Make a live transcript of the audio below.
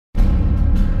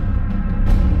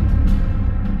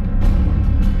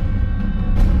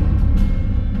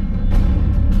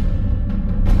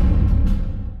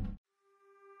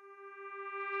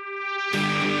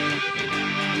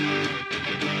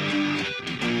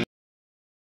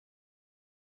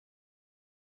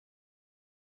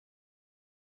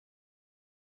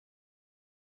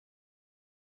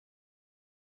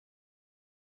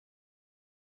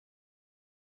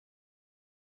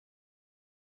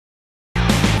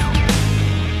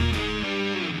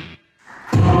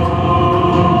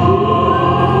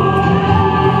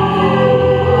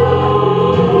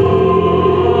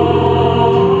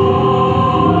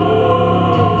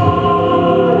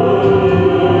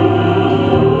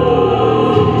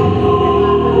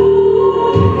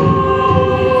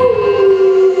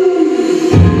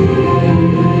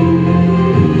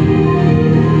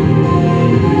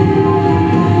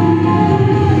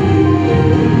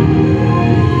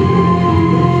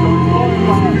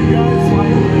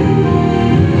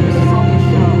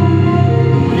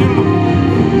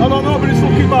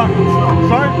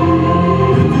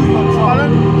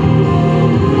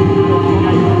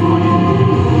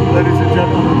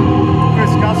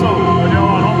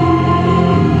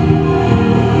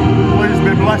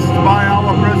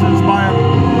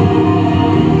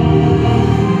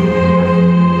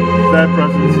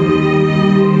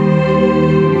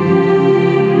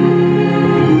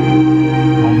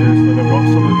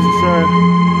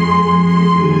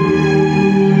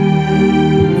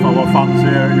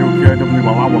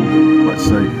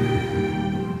see.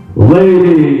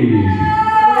 Ladies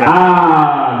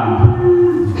and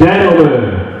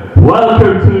gentlemen,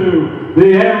 welcome to the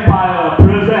Empire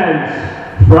presents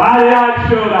Friday Night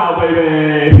Showdown,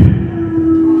 baby!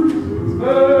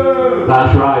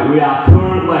 That's right, we are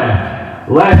currently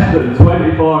less than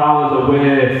 24 hours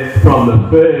away from the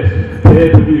first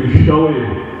pay-per-view showing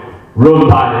run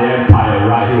by the Empire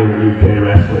right here in UK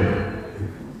Wrestling.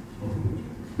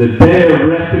 The day of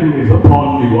reckoning is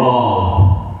upon you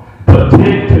all, but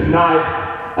take tonight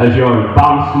as your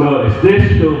advance notice. This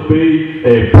shall be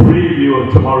a preview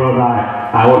of tomorrow night.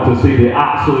 I want to see the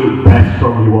absolute best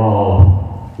from you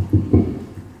all.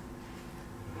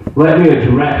 Let me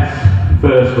address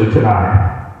firstly tonight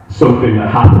something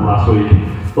that happened last week.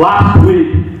 Last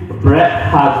week, Brett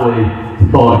Hadley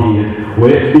thought he had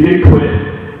quit. He didn't quit.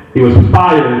 He was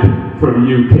fired from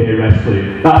UK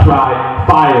Wrestling. That's right,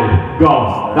 fired,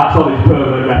 gone. That's on his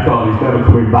permanent record. He's never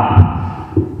coming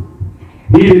back.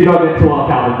 He did not get to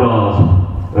walk out the doors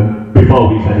and before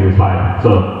we said he was fired.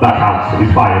 So that counts.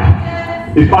 He's fired.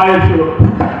 He's fired. He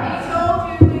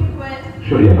told you he quit.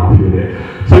 Shut your mouth, you idiot.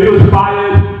 So he was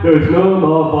fired. There is no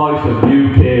more voice of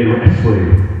UK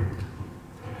Wrestling.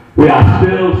 We are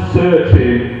still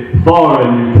searching for a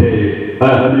new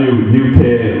UK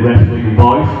wrestling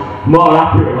voice. More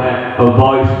accurately, a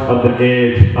voice of the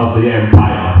age of the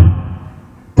Empire.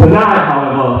 Tonight,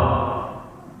 however,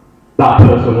 that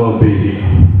person won't be here.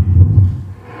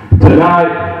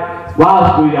 Tonight,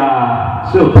 whilst we are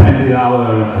still pending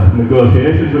our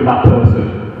negotiations with that person,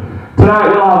 tonight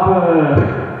we'll have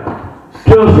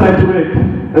Joe Sedgwick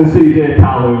and CJ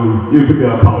Calhoun. You can be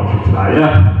on commentary tonight,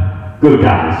 yeah? Good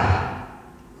guys.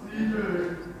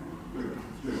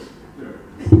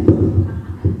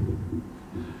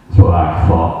 That's what I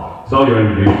thought. So you're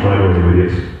introduced right away,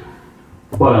 idiots.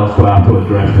 What else do I have to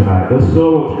address tonight? There's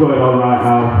so much going on right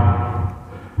now.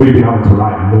 We've been having to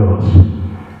write notes.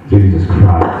 Jesus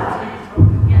Christ.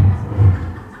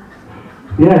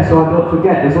 Yeah, so I don't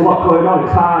forget, there's a lot going on.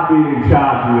 It's hard being in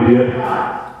charge, you idiot.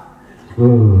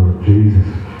 Oh, Jesus.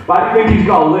 But I think he's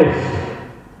got a list.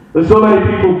 There's so many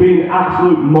people being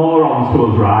absolute morons to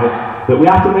us, right? That we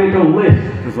have to make a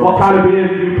list. What kind of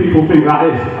behaviour do people think that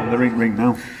is? I'm the ring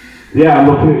now. Yeah, I'm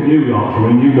looking at you,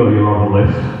 Yorkshireman. You know you're on the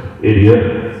list, idiot.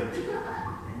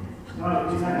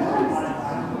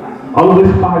 On the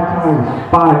list 5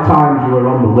 times. 5 times you were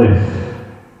on the list.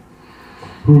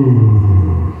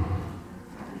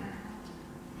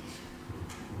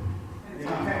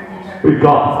 We've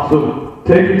got some.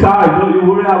 Take your time, don't you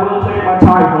worry, I will take my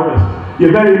time, Horace.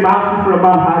 You're very mouthy for a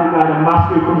man hiding behind a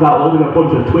mask who comes out holding a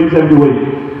bunch of twigs every week.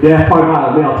 Yeah, point right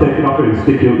at me, I'll take it off and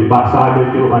stick you up your backside,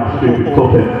 make you look like a stupid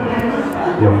puppet.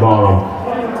 You moron.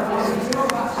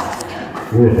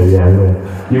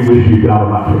 Yeah. You wish you could have a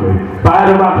match with me. If I had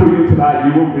a match with you tonight,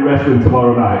 you wouldn't be wrestling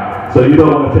tomorrow night. So you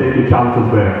don't want to take your chances,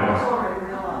 mate.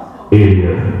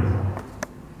 Idiot.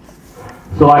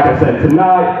 So like I said,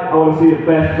 tonight, I want to see the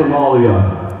best from all of you.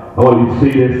 I want you to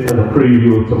see this as a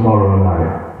preview of tomorrow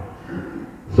night.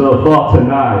 So for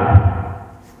tonight,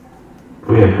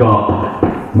 we have got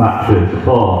matches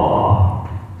for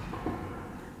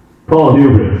Paul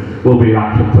Hubris will be in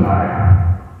action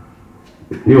tonight.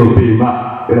 He will be in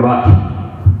a match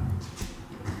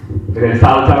against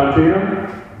Tyler Tarantino.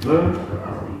 No?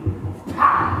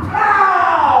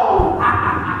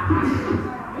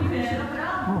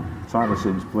 Tyler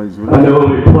seems pleased with it. And there will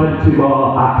be plenty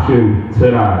more action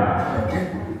tonight.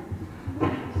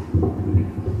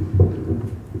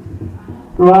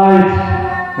 Right.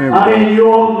 I mean,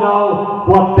 you all know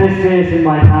what this is in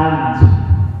my hand.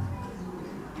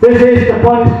 This is the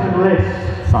punishment list.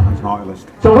 Saturn's naughty list.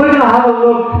 So we're going to have a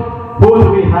look. Who do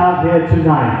we have here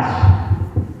tonight?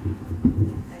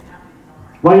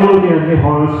 Why are you looking at me,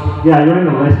 Horace? Yeah, you're in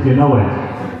the list, you know it.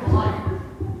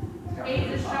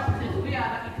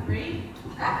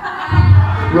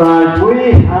 Right,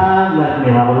 we have, let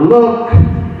me have a look.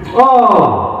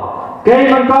 Oh,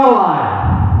 Game and Goal Line.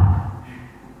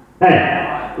 Hey,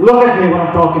 look at me when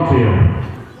I'm talking to you.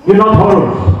 You're not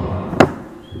Horace.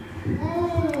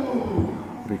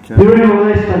 You're in the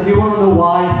list and you want to know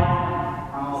why?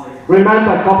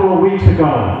 Remember a couple of weeks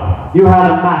ago, you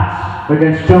had a match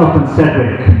against Jonathan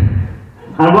Sedgwick.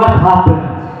 And what happened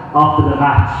after the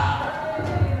match?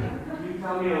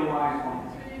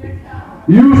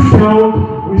 You showed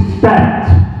respect.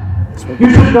 You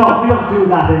should know, we don't do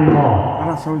that anymore. And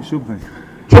that's how it should be.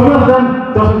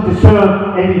 Jonathan doesn't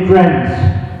deserve any friends.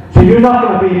 So you're not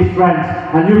going to be his friends,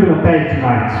 and you're going to pay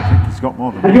tonight. I think he's got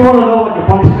more than And you want to know what your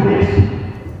punishment is?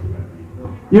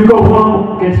 You go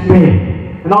home against me,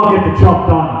 and I'll get the job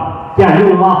done. Yeah,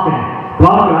 you're laughing,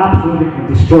 but I'm going to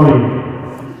absolutely destroy you.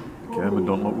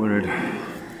 don't look worried.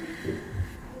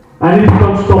 And if you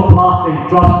don't stop laughing,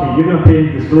 trust me, you're going to be in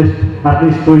this list at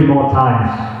least 3 more times.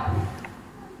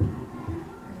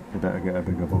 You better get a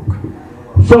bigger book.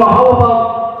 So how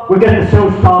about we get the show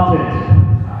started?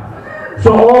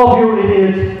 So all of you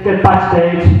idiots get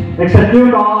backstage, except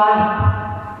you, Garline.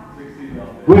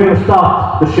 We're going to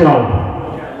start the show.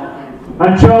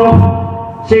 And Joe,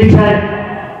 CJ,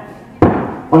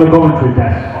 on the commentary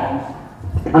desk.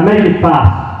 And make it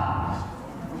fast.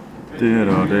 Dear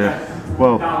oh dear.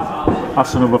 Well,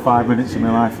 that's another 5 minutes of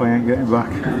my life I ain't getting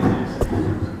back.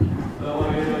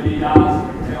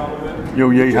 You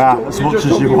yeehaw as much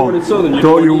as you want.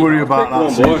 Don't you worry about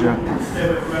that, CJ.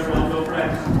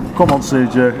 Come on,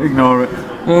 CJ, ignore it.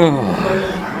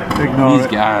 Ignore These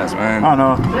it. guys, man. I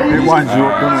know. It winds you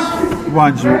up, doesn't it? It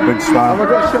winds you up big style.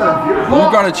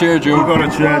 You've got a chair, Joe. You've got a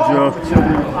chair, Joe.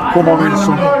 Come on in,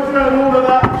 son.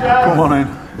 Come on in.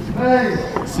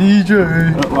 CJ.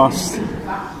 At last.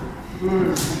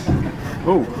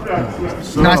 Oh.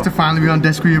 So, Nice to finally be on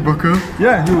desk with you, Bucko.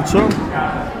 yeah, you too.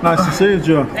 Nice to see you,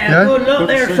 Joe. Yeah? Good luck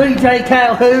there, CJ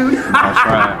Calhoun. That's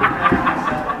right.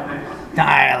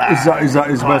 Tyler. Is that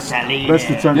his best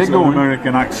attempt at an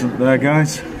American accent there,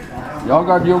 guys? Y'all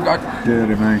got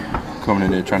Deary me. coming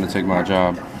in here trying to take my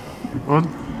job. Well,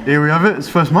 here we have it. It's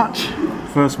first match.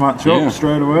 First match Yeah. up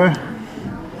straight away.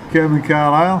 Cameron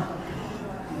Carlisle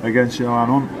against Joanne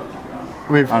Hunt.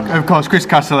 With, of course, Chris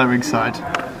Castle at ringside.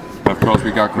 Of course,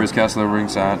 we got Chris Castle at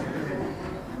ringside.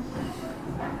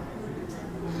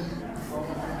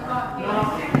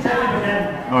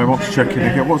 Oh, he wants checking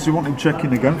again. What's he wanting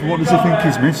checking again for? What does he think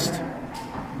he's missed?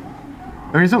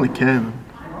 I mean, he's only Cameron.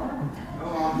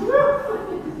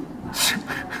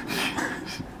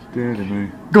 Deary me.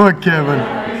 Go ahead, Cameron.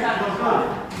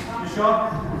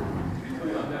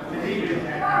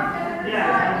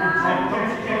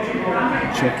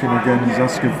 Checking again. He's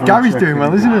asking for. Gary's checking doing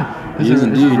well, again. isn't he? He is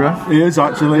indeed. He is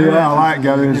actually. Yeah, I like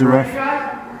Gary as a ref.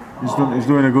 He's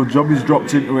doing a good job. He's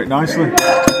dropped into it nicely.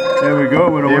 There we go.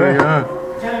 We're Here we away.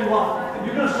 go. Tell you what,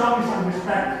 you're going to show me some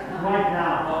respect right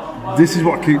now. This is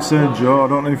what I keep saying, Joe. I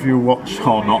don't know if you watch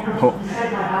or not, but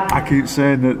I keep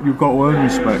saying that you've got to earn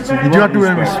respect. If You do have to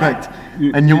earn respect.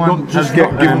 And you don't just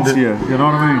get given to you. You know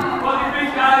what I mean?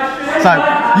 It's like,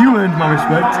 you earned my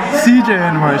respect, CJ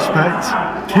earned my respect,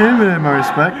 Cameron earned my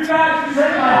respect,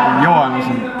 Johan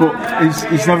wasn't. But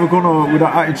he's never gonna, with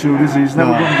that attitude, is he? He's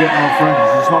never gonna get no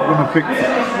friends. He's not gonna pick.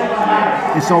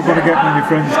 He's not gonna get many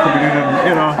friends coming in, and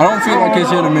you know. I don't feel like he's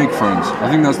here to make friends. I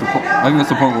think that's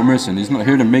the point we're missing. He's not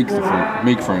here to make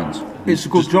friends. It's a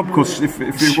good job because if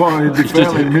he wanted to be He's just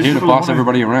fairly here to miserable, boss wouldn't he?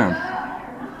 everybody around.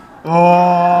 Oh!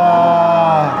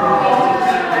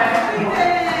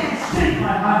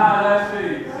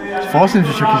 Forcing him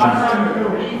to shook his hand.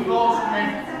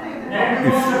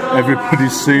 If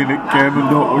everybody's seen it, Cameron,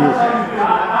 don't we?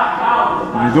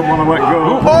 And you don't want to let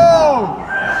go. Oh!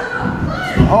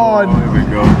 Oh, and Here we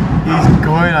go. he's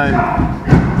going out.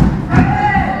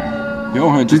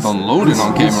 Johan just unloading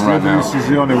on Cameron right now. This is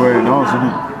the only way he knows, isn't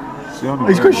it? It's the only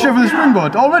He's way. going straight for the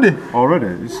springboard already. Already?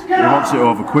 He wants it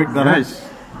over quick, doesn't he? Nice.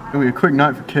 It'll be a quick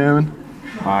night for Cameron.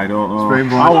 I don't know.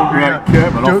 Springboard. I wouldn't let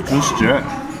Cameron off Joke. just yet.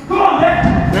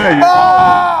 There you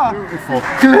Oh! go. Beautiful.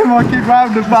 Claymore kick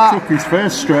round the back. Took his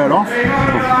face straight off.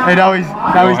 And now he's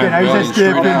escaping.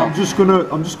 straight out.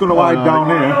 I'm just gonna lie down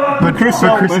here. But Chris, but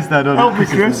help Chris me. is there, Help me, Chris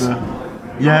is Chris. there.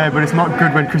 Yeah, but it's not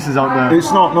good when Chris is out there.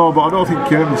 It's not, no, but I don't think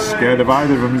Cameron's scared of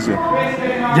either of them, is he?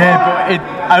 Yeah, but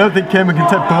I don't think Cameron can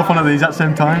take both on at the exact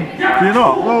same time. Do you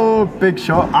not? Oh, big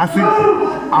shot. I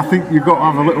think you've got to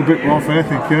have a little bit more faith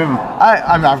in Cameron.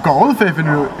 I've got all the faith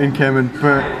in Cameron,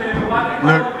 but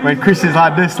look, when Chris is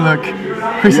like this, look.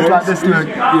 Chris is like this, look.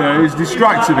 Yeah, he's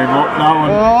distracting him up now.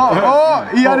 And, Oh,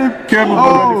 he had him. Cameron was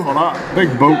ready for that.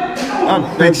 Big boot. And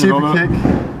Big there's super another. kick.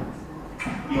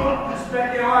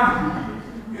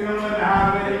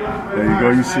 There you go,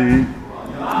 you see,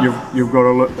 you've got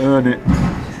to earn it.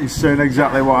 He's saying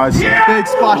exactly what I said. Big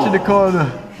splash in the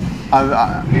corner.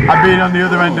 I've been on the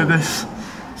other end of this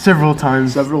several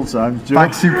times. Several times, Joe.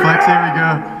 Back suplex, here we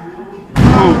go.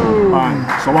 Man,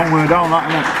 it's a long way down that,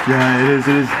 isn't it? Yeah, it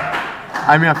is.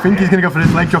 I mean, I think he's going to go for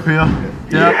this leg drop here.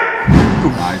 Yeah.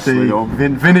 Nicely done.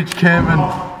 Vintage Cameron,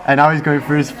 and now he's going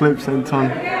for his flip senton.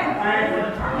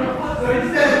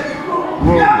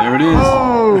 There it is.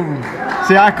 Oh!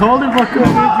 See, I called it, Bucko.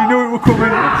 You knew it were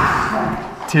coming.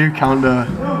 2 counter.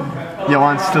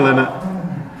 Johan's still in it.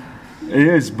 He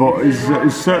is, but he's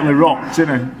certainly rocked, isn't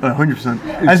he? 100%.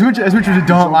 As much as we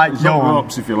don't like He's on Johan,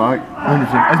 ropes, if you like.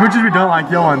 100%. As much as we don't like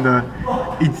Johan, though,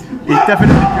 he's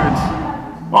definitely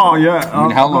good. Oh yeah. I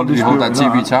mean, how long did he hold that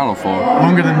TV title for?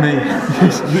 Longer than me.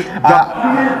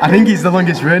 I think he's the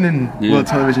longest reigning World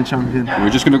Television Champion. We're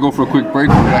just going to go for a quick break.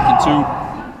 We're back in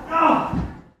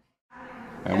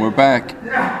 2. And we're back.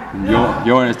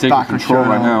 Johan is taking control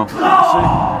right now.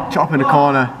 Chop in the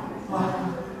corner.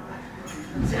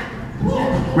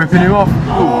 Whipping him off.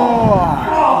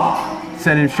 Oh.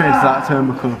 Sending him straight to that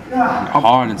turnbuckle.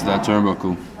 Hard into that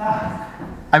turnbuckle.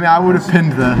 I mean, I would have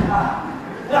pinned there.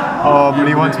 Oh, but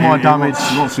he wants more damage.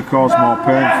 He wants to cause more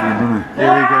pain for him, doesn't he?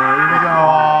 Here we go.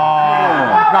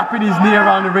 Oh. Wrapping his knee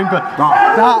around the ring. But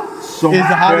that is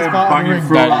the hardest part of the ring.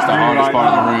 That is the hardest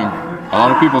part of the ring. A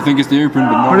lot of people think it's the apron,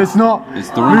 but no. But it's not.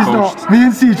 It's the ring post. Me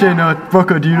and CJ know.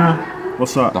 Rocco, do you know?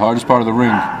 What's that? The hardest part of the ring.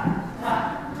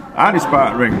 Hardest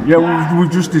part of the ring? Yeah,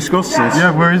 we've just discussed this.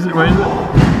 Yeah, where is it? Where is it?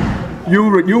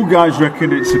 You guys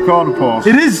reckon it's the corner post?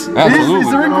 It is. Absolutely.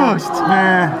 It's the ring post.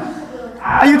 Nah.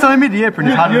 Are you telling me the apron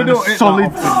is harder than a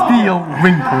solid steel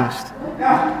ring post?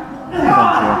 Come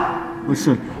on, Joe.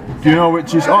 Listen, do you know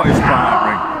which is hottest part of the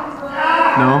ring?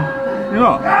 No. You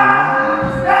know?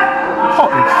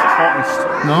 Hottest.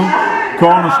 No.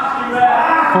 Corners.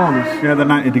 Yeah, they're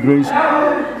 90 degrees.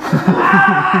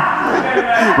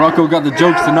 Rocco got the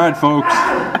jokes tonight, folks.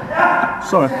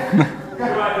 Sorry.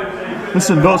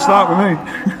 Listen, don't start with me.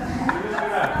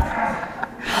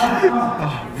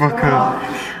 Rocco.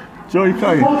 Joe, you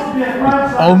crying?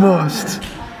 Almost.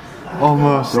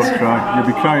 Don't cry. You'll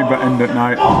be crying by end at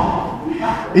night.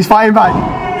 He's fighting back.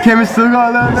 Kevin's still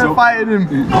got a little bit fighting him.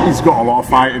 He's got a lot of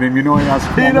fight in him, you know he has.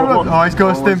 He's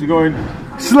ghosted him. He going?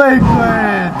 Slave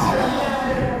blade.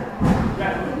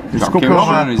 He's Came over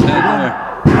on his head there.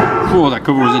 Oh, that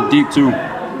cover was in deep too.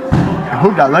 I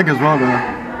hooked that leg as well though.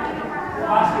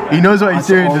 He knows what he's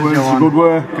doing. Always a good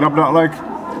way. Grab that leg.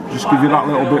 Just give you that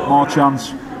little bit more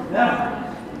chance.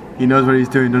 He knows what he's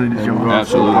doing, doesn't he, Joe?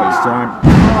 Absolutely. It's time.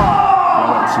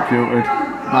 Well executed.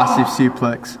 Massive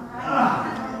suplex.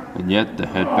 And yet the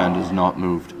headband is not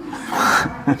moved.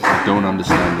 I don't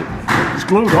understand it. It's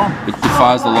glued on. It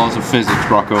defies the laws of physics,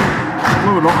 Rocco. It's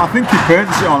glued on. I think he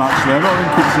paints it on actually. I don't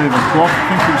think it's even cloth. I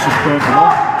think it's just painted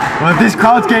on. Well, if this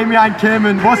crowd's getting behind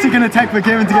Cayman, what's he going to take for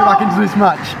Cayman to get back into this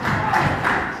match?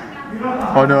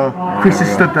 Oh no, Chris is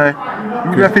stood there.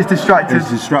 Ref is distracted. He's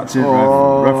distracted.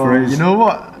 Referees. You know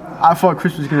what? I thought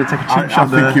Chris was going to take a cheap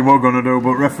shot there. I think he was going to do,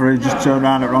 but referee just turned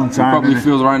around at the wrong time. He probably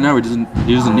feels right now he doesn't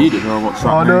need it. Or what's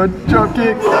Oh no, drop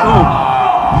kick.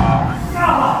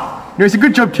 No, it's a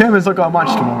good job Cayman's not got a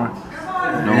match tomorrow.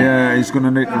 No. Yeah, he's going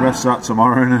to need to rest that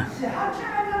tomorrow, isn't he?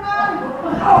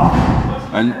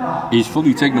 And he's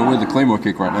fully taking away the Claymore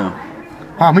kick right now.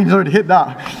 I mean, he's already hit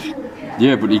that.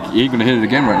 Yeah, but he ain't going to hit it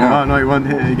again right now. Oh no, he won't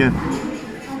hit it again.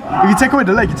 If you take away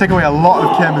the leg, you take away a lot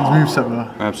of Cayman's moveset though.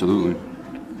 Absolutely.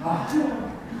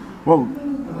 Well,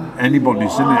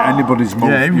 anybody's, isn't it? Anybody's move.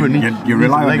 Yeah, everyone you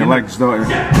rely on your legs, don't you?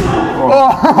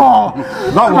 Oh,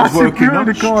 that was working in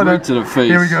the corner. Straight to the face.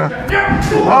 Here we go.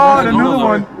 Oh, and another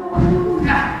one.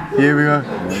 Here we go.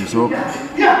 Hands up.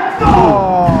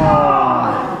 Oh.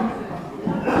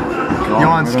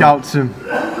 Johan scouts him.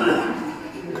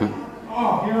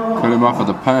 Cut him off with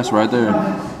the pass right there.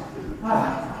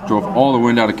 Drove all the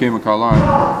wind out of Cayman Carlisle.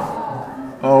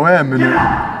 Oh, wait a minute.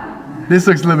 This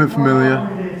looks a little bit familiar.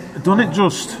 Done it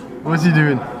just. What's he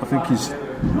doing? I think he's.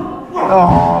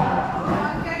 Oh!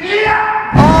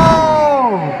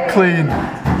 Oh! Clean.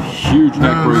 Huge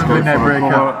neck breaker. Neck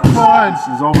breaker.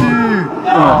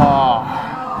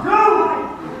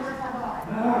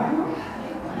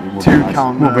 One, two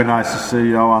count. Would be nice to see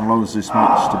Johan lose this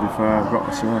match. To be fair, I've got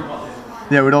to say.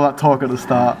 Yeah, with all that talk at the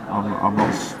start. I'm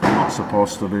not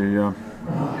supposed to be, you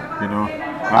know.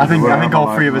 I think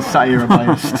all three of us sat here are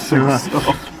biased. So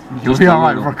you'll be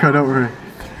alright, Rocco, don't worry.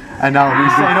 And now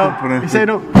he's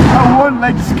setting up a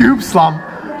one-leg scoop slam.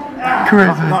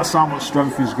 Crazy. That's how much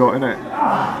strength he's got in it.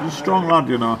 He's a strong lad,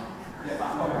 you know.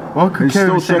 Well, he's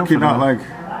still shaking that leg.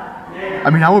 I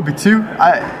mean, I would be too.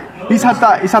 He's had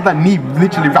that knee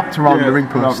literally wrapped around the ring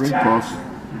post.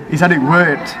 He's had it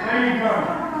worked.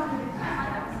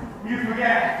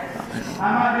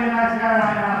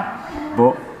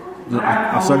 But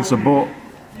I sense a but.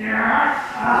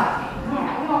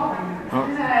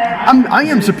 I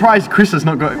am surprised Chris has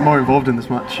not got more involved in this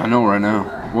match. I know right now.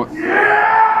 What?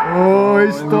 Oh,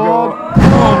 he stopped.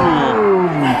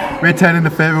 Oh. Returning the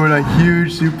favour with a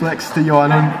huge suplex to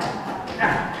Johan.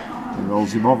 He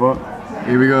rolls him over.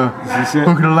 Here we go. Is this it?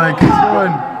 Hook of the leg. 1,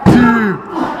 2.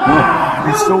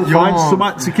 He still finds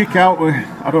something to kick out with.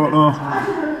 I don't know.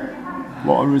 A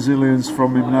lot of resilience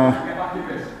from him now.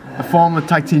 A former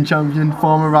tag team champion,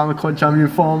 former round the clock champion,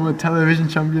 former television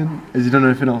champion. Has he done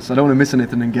anything else? I don't want to miss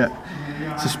anything and get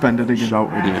suspended again.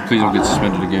 Shouted. Yeah, please don't get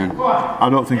suspended again. I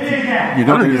don't think you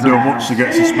don't need to do much to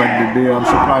get suspended, do you? I'm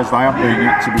surprised I haven't been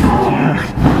yet, to be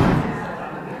honest.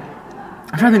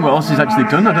 I'm trying to think what else he's actually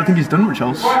done. I don't think he's done much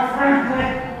else.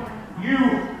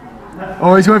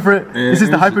 Oh, he's going for it. Yeah, this is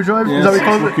the hyperdrive? Yeah, is that what he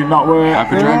calls it? looking that way.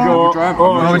 Hyperdrive, hyperdrive.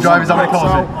 Overdrive, is that what he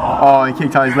calls it? Oh, he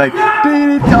kicked out his leg.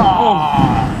 DDT!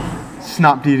 Oh.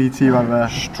 Snap DDT right there.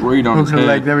 Straight on his Hook the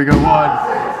leg. head. There we go. 1, 2.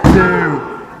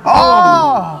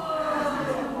 Oh!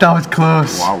 That was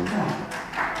close. Wow.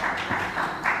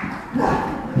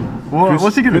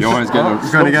 What's he going to do? Johan's getting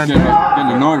again.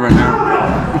 getting annoyed right now.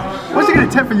 What's he going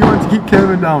to take for Johan to keep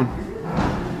Kevin down?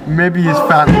 Maybe his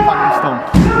phantom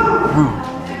stomp.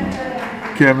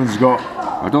 Kevin's got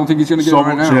I don't think he's going to get so it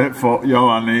right much now. hate for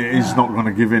and he's not going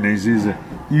to give in, is he?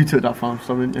 You took that phantom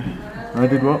stomp, didn't you? I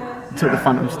did what? You took the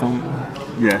phantom stomp.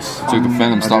 Yes. Took the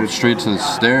Phantom I Stop did. straight to the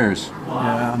stairs.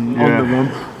 Yeah, on Yeah. the run.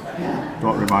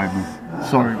 Don't remind me.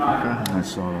 Sorry, Booker.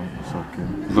 It's alright, it's okay.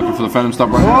 He's looking for the Phantom Stop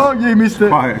right now. Oh, you missed it.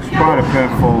 It's quite a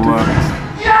painful.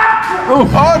 Oh,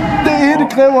 they hit the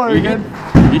Claymore again.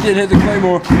 He did hit the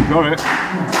Claymore. Got it.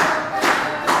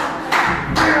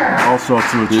 Also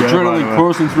to a The chair. adrenaline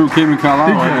coursing through Kim and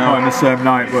Carlisle right Not now. in the same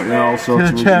night, but yeah, also To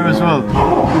to the chair as well.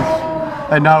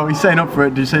 And now he's setting up for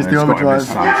it. Do you say it's the overdrive?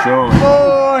 Surely.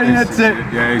 Oh, he hits it.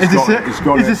 Yeah, Is this it? He's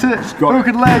got Is this it? He's got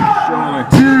Broken leg. Surely.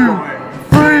 2,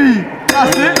 3.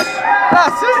 That's it.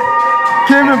 That's it.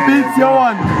 Kim and beats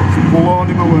Johan. Blown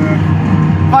him away.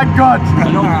 Thank God. I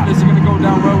don't think this is going to go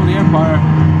down well with the Empire.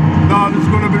 No, there's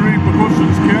going to be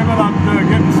repercussions. Cameron and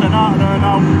getting sent out of there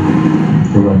now.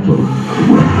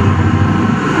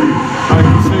 I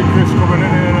can see Chris coming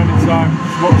in here anytime.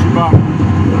 Just watch your back.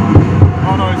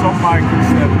 Oh no, he's on mic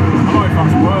instead. I don't know if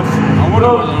that's worse. I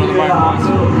wonder whether the mic was.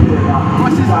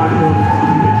 What's his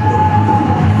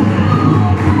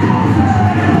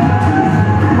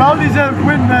well deserved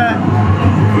win there.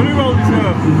 Very well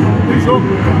deserved. He's up.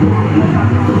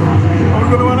 Are we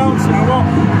going to announce it or what?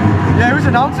 Yeah, who's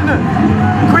announcing it?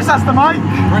 Chris has the mic.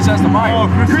 Chris has the mic. Oh,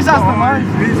 Chris has the mic.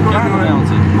 He's going to do it.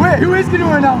 Announce it. Wait, who is going to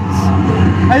announce?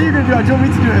 Are you going to do it? Do you want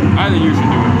me to do it? I think you should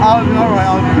do it. Alright,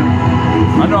 I'll do it.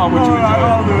 I know how much you enjoy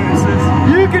I'll do it, sis.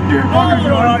 You can do it. Oh,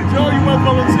 you're alright, Joe. You well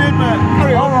volunteered, mate.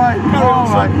 Carry on. Alright, Carry on,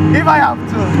 son. if I have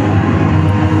to.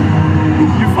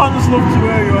 Your fans love to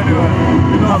hear you anyway.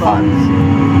 You know that.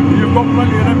 You've got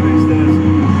plenty of them these days.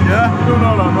 Yeah? You don't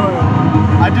know that, do you?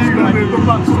 I do. It's going to be a good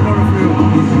match tomorrow for you.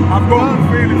 I've got a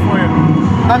feeling for you.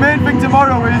 My main thing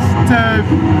tomorrow is to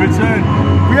Return.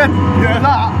 get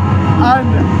that, and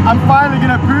I'm finally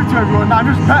going to prove to everyone that I'm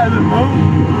just better than Mo.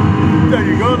 There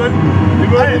you go then.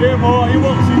 You're going to hear more. He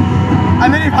wants you.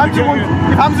 And then if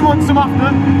Hamza wants some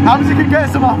after, Hamza can get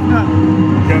some after.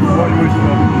 Careful what you wish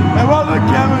for. Hey, well done,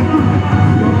 Kevin.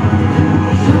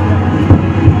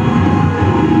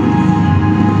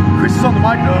 Chris is on the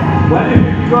mic though.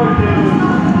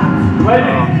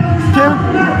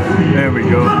 Kevin, There we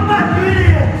go.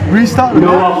 restart the You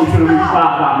know match. what? We should have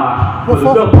restarted that match. But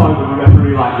there's no point when the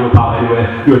referee like you about anyway.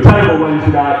 You were terrible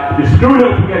Wednesday night. You're screwing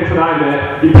up again tonight, mate.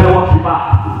 You better watch your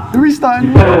back. We're restarting.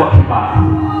 You better watch your back. I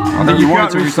think you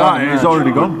wanted to restart restart it. the He's match.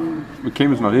 already gone. But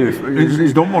Kim's not here.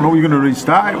 He's done one. Who are you going to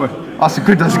restart it with? That's a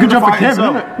good job for Kevin,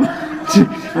 isn't it?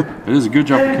 It is a good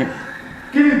job for Kim.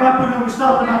 Give me back when we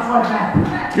start the match right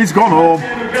now. He's gone home.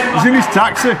 He's in his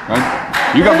taxi. Right?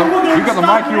 You got the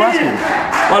mic you asked him.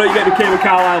 Why don't you get the Kim and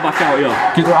Carlisle back out here?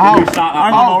 Hang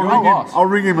on, I'll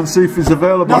ring him and see if he's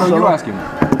available. No, you ask him.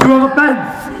 Do you have a pen?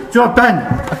 Do you have a pen?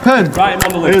 A pen. Write him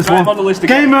on the list. Here's Write him one. on the list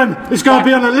again. Gaiman, it's going to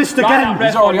be on the list Write again. that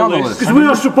He's already on the list. Because we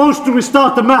are supposed to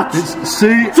restart the match. So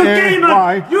C-A-Y.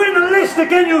 Gaiman, you're in the list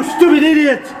again, you stupid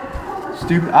idiot.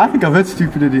 Stupid. I think I've heard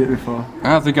stupid idiot before.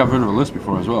 I think I've heard of a list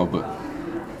before as well, but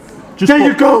There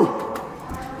you go.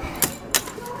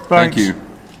 thank you.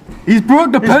 He's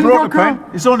broke the He's pen, broke the Brocker.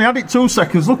 pen. He's only had it 2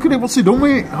 seconds. Look at it. What's he done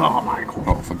with it? Oh my God.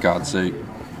 Oh, for God's sake.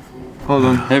 Hold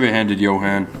on. Heavy-handed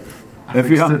Johan.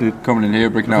 Heavy-handed. Coming in here,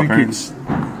 breaking I our think parents.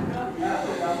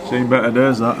 it's seen better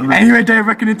days, that. Isn't it? Anyway, day of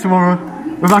reckoning tomorrow.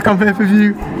 We're back on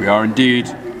pay-per-view. We are indeed.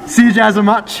 CJ has a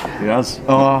match. He has.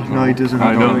 Oh, no, he doesn't.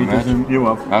 I No, don't he have a doesn't. match. You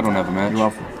have. I don't have a match. You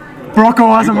have.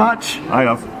 Brocco has a match. I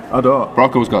have. I don't.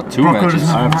 Brocco's got 2 Brocco matches.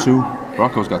 doesn't I have 2.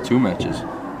 Brocco's got 2 matches.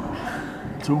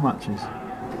 2 matches.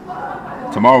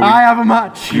 Tomorrow I have a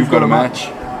match. you've got a match.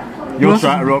 You're Listen.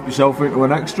 trying to rope yourself into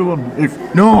an extra one. If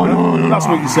No. That's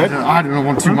what you said. I don't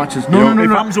want 2 matches. You know, No.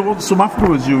 if Hamza wants some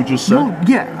afterwards, you just said. No,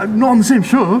 yeah, not on the same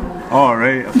show. All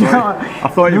right. I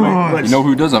thought you No. meant. Let's, You know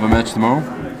who does have a match tomorrow?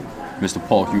 Mr.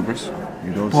 Paul Hubris.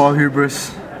 he does. Paul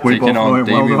Hubris. We both Taking know on him well,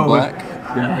 Damien don't we?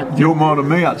 Black. You more than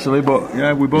me, actually, but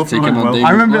yeah, we both know taking him on well. Damien-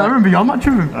 I remember your match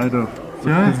with him. I do.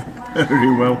 Yeah.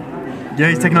 Very well. Yeah,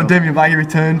 he's taking on Damien Black. He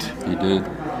returned. He did.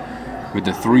 With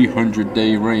the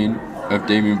 300-day reign of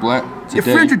Damien Black today.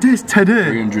 300 days today.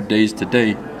 300 days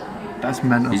today. That's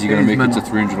mental. Is he going to make it to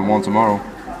 301 tomorrow?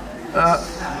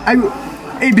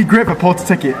 It'd be great for Paul to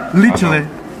take it. Literally,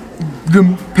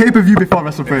 the pay-per-view before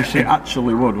WrestleVersion. It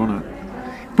actually would, wouldn't it?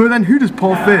 But then who does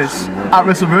Paul face at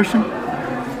WrestleVersion?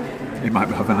 He might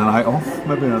be having a night off.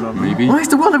 Maybe, I don't know. Maybe. Well, he's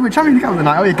the World Heavyweight Champion. You can't have the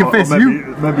night off. You can face maybe,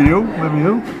 you. Maybe you. Maybe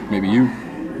you. Maybe you.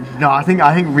 No, I think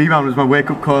Rebound was my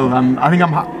wake-up call. I'm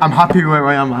happy where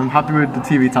I am. I'm happy with the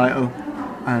TV title,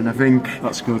 and I think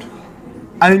That's good.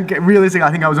 I think realistically, I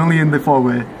think I was only in the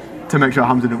 4-way to make sure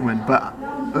Hamza didn't win. But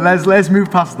let's move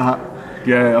past that.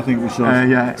 Yeah, I think we should.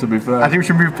 Yeah, To be fair. I think we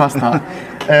should move past that.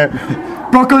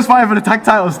 Broco's fighting for the tag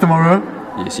titles tomorrow.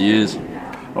 Yes, he is.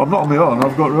 I'm not on my own.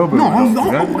 I've got Roby.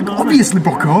 Obviously,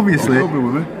 Broco, obviously. Roby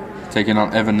with me. Taking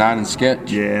on Evan Knight and Sketch.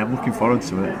 Yeah, I'm looking forward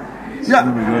to it. It's Yeah.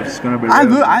 gonna be good. It's gonna be. I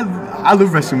good.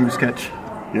 love wrestling with Sketch.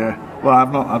 Yeah. Well,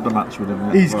 I've not had the match with him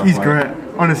yet. He's great,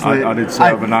 honestly. I did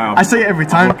say overnight. I say it every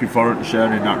I'm time. looking forward to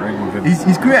sharing that ring with him.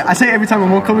 He's great. I say it every time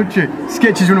I'm on commentary.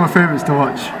 Sketch is one of my favourites to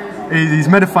watch. He's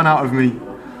made a fan out of me.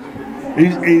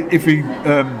 If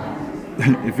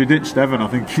he ditched Evan, I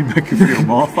think he'd make a few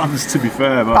more fans. To be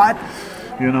fair, but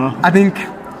you know, I think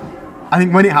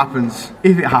when it happens,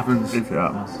 if it happens,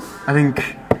 I think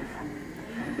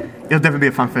he'll definitely be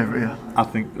a fan favourite here. I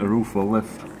think the roof will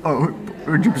lift. Oh,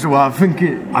 100%. Well, I think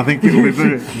it'll be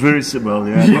very similar.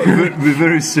 Yeah, it'll be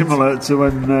very similar to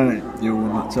when you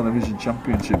won that television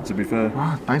championship. To be fair,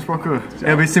 thanks, Rocco.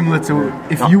 It'll be similar to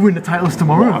if you win the titles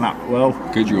tomorrow. Well,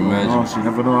 could you imagine? You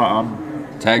never know.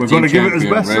 Tag we're team going to give it as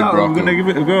champion, best. We're going to give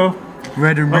it a go.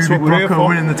 Red and That's Ruby what we're here Brocco for.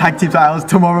 winning the tag team titles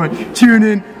tomorrow. Tune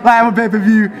in, live on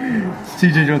pay-per-view.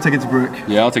 CJ, do you want to take it to break?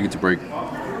 Yeah, I'll take it to break.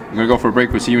 I'm going to go for a break.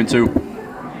 We'll see you in 2.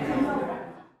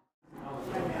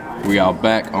 We are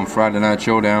back on Friday Night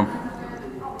Showdown.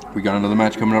 We got another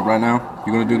match coming up right now.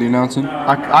 You going to do the announcing?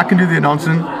 I can do the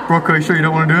announcing. Brocco, you sure you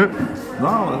don't want to do it?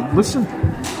 No, listen.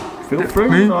 Feel free.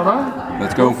 Me? All right.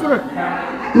 Let's go. For it.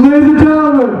 Ladies and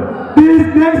gentlemen, this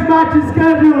next match is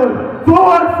scheduled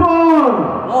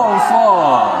 4-4.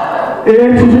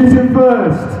 Introducing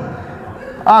first.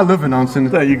 I love announcing.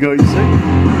 There you go. You see. I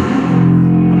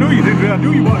knew you did. I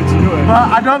knew you wanted to do it. But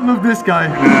I don't love this guy.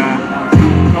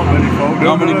 Not many folk do.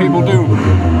 Not many people do.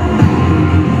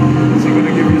 Is he going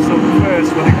to give you some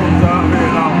first when he comes out of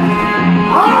here now?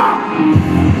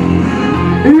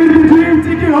 Here's the dream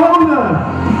ticket holder,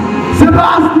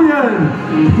 Sebastian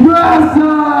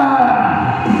Mercer.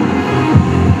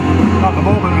 At the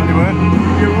moment, anyway.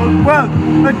 Well,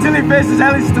 until he faces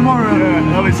Ellis tomorrow.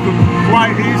 Yeah, Ellis could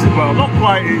quite easily, well, not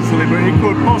quite easily, but he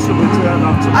could possibly turn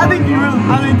that tomorrow. I think he will.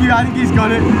 I think he's got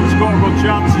it. He's got a good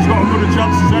chance. He's got as good a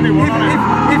chance as anyone.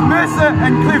 If Mercer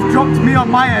and Cliff dropped me on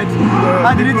my head,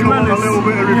 like they did to Ellis, a little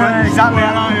bit of revenge. yeah, exactly.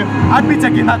 I'd be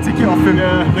taking that ticket off him.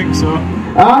 Yeah, I think so.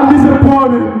 And his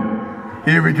opponent.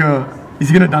 Here we go. Is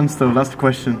he gonna dance though? That's the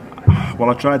question. Well,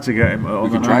 I tried to get him. We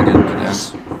can try getting to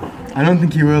dance. I don't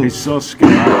think he will. He's so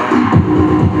scared.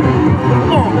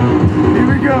 Oh, here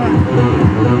we go.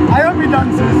 I hope he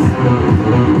dances.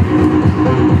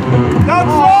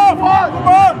 Dance off! What? Come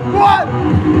on! What?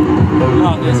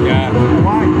 Not this guy.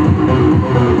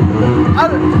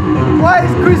 Why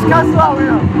is Chris Castle out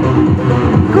here?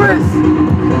 Chris!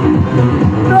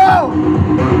 No!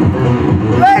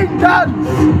 Lane dance!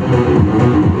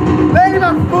 Lane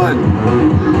have fun!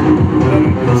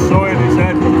 He's so in his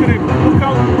head. Look at him. Look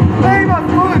out. Lane have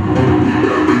fun!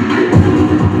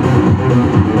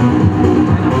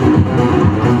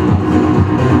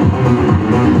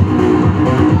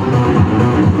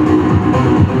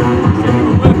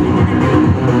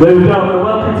 Ladies and gentlemen,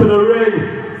 welcome to the ring,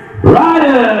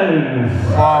 Ryan!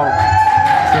 Wow.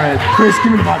 Great. Chris,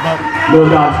 give me the back. No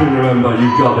dancing, remember,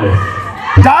 you've got this.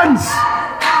 Dance!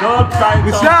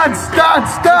 Dance!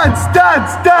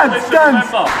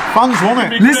 Fans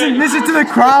want it. Listen to the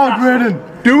crowd, Braden.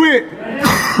 Do it.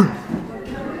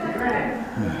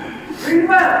 Ring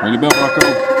the bell,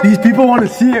 Rocco. These people want to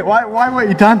see it. Why won't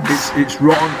you dance? It's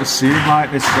wrong to see him like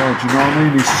this, though. Do you know what I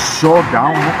mean? He's so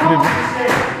down. Look at him.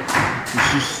 It's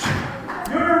just.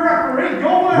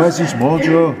 Where's his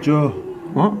mojo, Joe?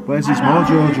 What? Where's his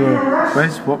mojo, Joe?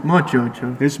 Where's what mojo,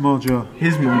 Joe? His mojo.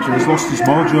 His mojo. He's lost his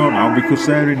mojo now because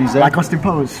they're in his head. Like Austin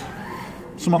Powers.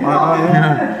 Something like that,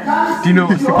 yeah. Do you know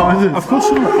what Austin Powers is? Of course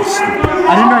I know Austin.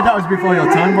 I didn't know that was before your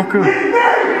time, Rocco.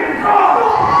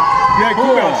 Yeah,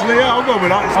 good actually, yeah, I'll go with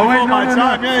that. It's before my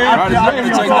time, yeah.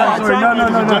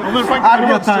 No. Thank Out of you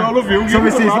your very much, time. I love you. So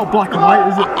obviously it's not black and white,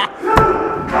 is it?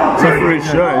 Sorry for his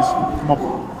shirt is. Come on.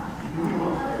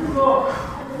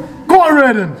 Go on,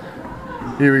 Raiden.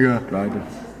 Here we go. Ryden.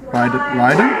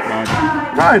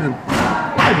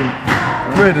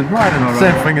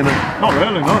 Same thing in it. Not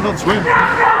really, no, not swim.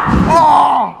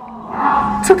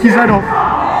 Oh! Took his head off.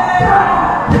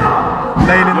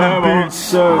 Laying in the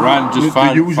boots. Ryan just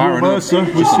the usual firing Mercer. up.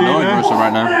 We Just see annoying there. Mercer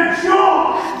right now.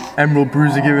 Emerald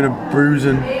Bruiser giving a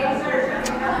bruising.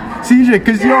 CJ,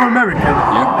 because you're American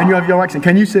and you have your accent,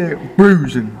 can you say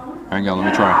bruising? Hang on, let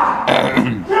me try.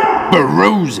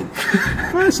 Bruising.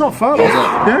 Well, it's not foul.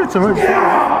 Yeah, it's alright.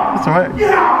 It's alright.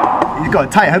 He's got a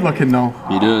tight headlock in now.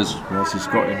 He does. Yes, he's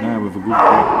got in there with a good grip.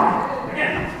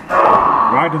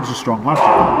 Ryden's a strong lad.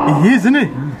 He is, isn't he?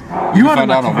 You had a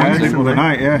found out match on with him Wednesday. The other recently.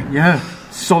 night, yeah. Yeah,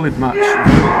 solid match.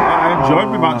 I enjoyed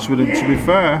my match with him, to be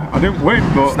fair. I didn't win,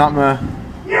 but Snapmare.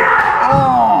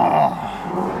 Oh!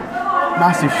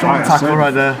 Massive shoulder tackle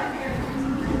right there.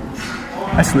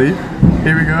 Asleep.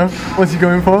 Here we go. What's he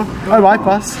going for? Oh,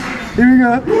 bypass. Here we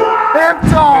go. Hip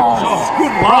toss!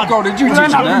 good lad. Rocco, did you teach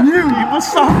him that? You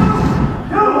must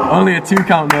have. Only a 2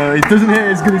 count though. It doesn't hit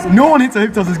as good as. No one hits a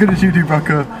hip toss as good as you do,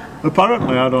 Brocco.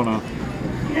 Apparently, I don't know.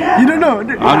 You don't know.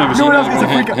 I've never seen one else gets a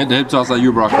anyone free hit the hip toss like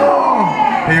you, Rocco.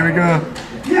 Here we go.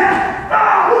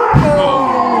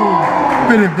 Oh!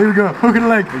 Spin him. Here we go. Hook in the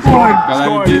leg. One, Got that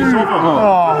in two. deep.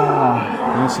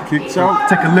 Oh! Mercer kicks out.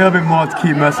 Take a little bit more to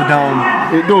keep Mercer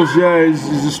down. It does, yeah.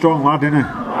 He's a strong lad, isn't he?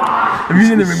 Have you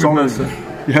seen the ring with Solid. Mercer?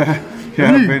 Yeah. Yeah,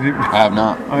 Have I've you? been. I have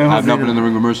not. I have I've not been in the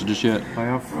ring with Mercer just yet. I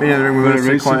have. Been in the ring with Very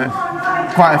Mercer recent.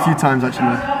 quite a few times actually.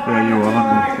 Yeah, you will,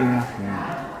 haven't you?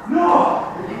 Yeah.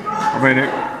 I mean,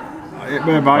 it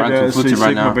made my Brian's day to see conflicted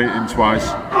right Sigma now. beat him twice.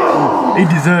 He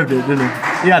deserved it, didn't he?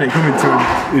 He had it coming to him.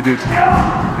 He did.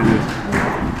 He did.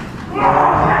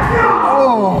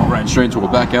 Ran straight into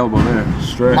a back elbow there.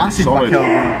 Straight. Massive solid. back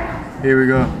elbow. Here we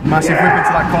go. Massive whip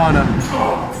into that corner.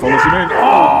 Follows him in.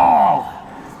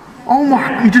 Oh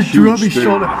my, he just drew up his spin.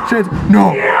 shoulder. Straight.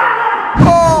 No.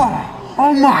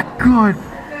 Oh my god.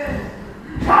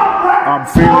 I'm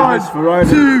feeling this for Ryden.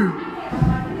 2.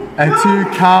 A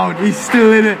 2 count. He's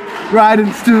still in it.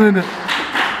 Ryden's still in it.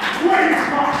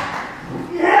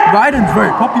 Ryden's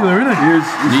very popular, isn't he? He's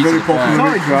Needs very it, popular. He's in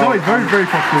always, the crowd. very, very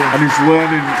popular. And he's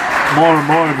learning more and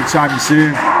more every time you see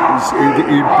him.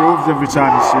 He improves every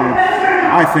time you see him.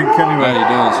 I think, anyway. Yeah,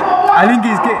 he does. I think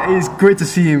it's great to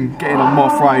see him getting on more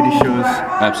Friday shows.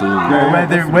 Absolutely.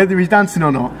 Yeah. Whether he's dancing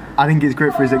or not, I think it's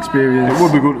great for his experience. It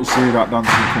would be good to see that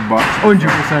dancing come back. 100%.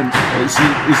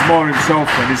 He's more himself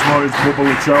then, he's more his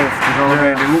bubbly self, you know what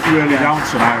I mean? He looked really down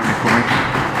tonight when he come in.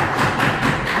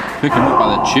 Pick him up by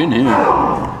the chin here.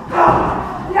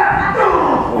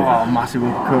 Oh, massive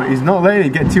uppercut. He's not letting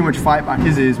him get too much fight back,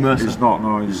 is he, his Mercer? He's not,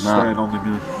 no, he's staying on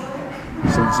him, yeah.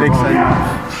 Sends him Big on. save.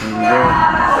 Here we go.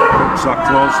 Hooks that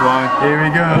clothesline. Here we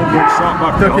go. Hooks that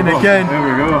back Ducking elbow. again. There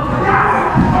we go.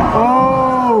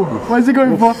 Oh! Where's he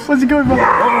going for? Where's he going for?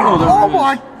 Oh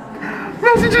my!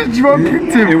 Mercer just drop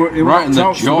kicked him. He Right in the went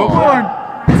out, jaw.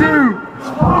 1, 2.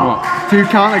 Oh, 2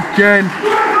 count again.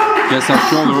 gets that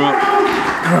shoulder up.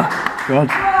 God.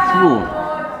 Ooh.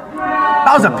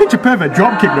 That was a picture perfect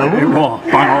drop kick though, It wasn't it?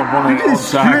 was bang on, one Look at this,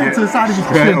 straight to the side of his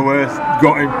straight chin. away,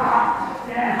 got him.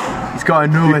 He's got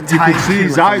another You tight could see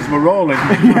his chin. eyes were rolling.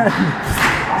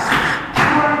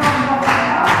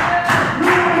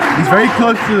 He's very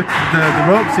close to the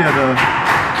ropes here though.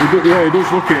 He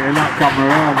does look at it in that camera,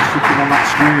 and he's looking on that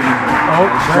screen. And Oh,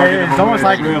 there it is. It's almost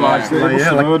like realised that it must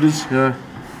have heard us. yeah.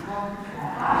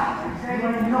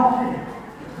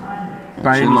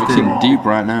 Chin looks in deep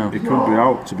right now. He could be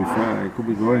out, to be fair. He could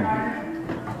be going.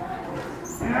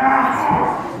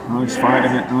 Nice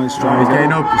fighting it. Nice trying. He's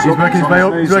getting up. He's working his way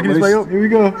up. He's working his way up. Here we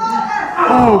go.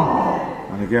 Oh!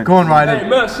 And again. Go on, Ryden.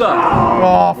 Mercer!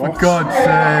 Oh, for God's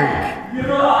sake.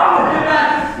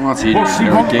 What's he What's he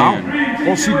doing got again? now?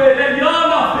 What's he?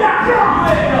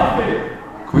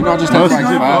 Can we not just have like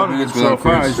 5 minutes So without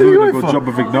far, Chris? he's doing a What are you good going job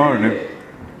of ignoring him.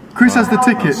 Chris has the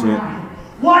ticket. That's it.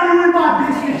 Why are you in my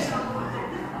business?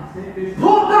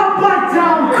 Put that back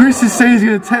down! Chris is saying he's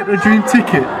going to take the dream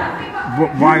ticket. But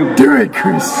why? Do it,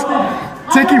 Chris.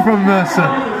 Take it from Mercer.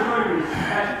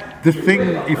 The thing,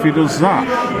 if he does that,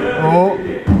 Oh,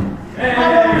 Okay,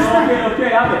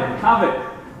 have it.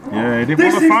 yeah, he didn't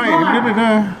This want to is fight him, mine. did he?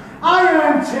 I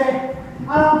earned it. I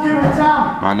don't give a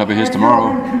damn. Might not be his If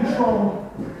tomorrow. you're in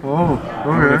control. oh,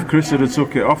 If okay. Chris had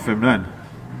took it off him then,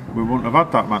 we wouldn't have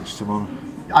had that match tomorrow.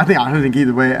 I don't think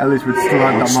either way, Ellis would still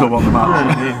have that Still match. on the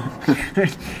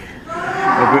match.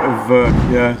 A bit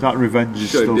of, yeah, that revenge is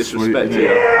still sweet. Disrespect isn't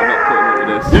here. it? I'm not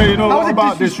putting up with this. Yeah, you know How what is it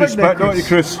about disrespect disrespect, then, don't you,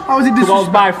 Chris? How was it Was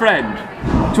disrespect? my friend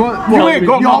You You ain't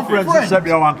got no friends except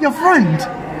your one. Your friend?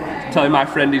 telling my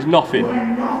friend is nothing?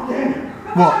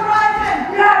 What?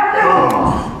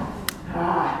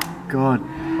 god.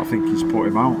 I think he's put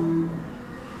him out.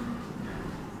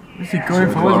 What's he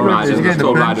going for? Alright, What's he let's getting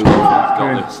go the Ryder. bench?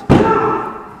 Got this.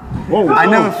 Whoa, I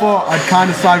never thought I'd kind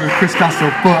of side with Chris Castle,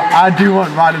 but I do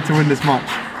want Ryder to win this match.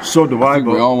 So do I, I think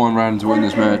we but all want Ryder to win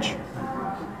this match.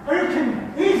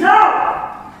 He's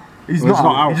out! He's well,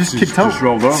 not out. He just kicked out. Just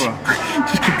rolled over.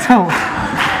 Just kicked out.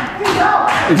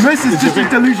 Mercer's just as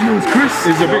delusional as Chris.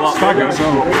 He's a bit staggered. So,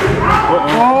 Boy.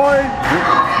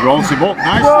 rolls him up.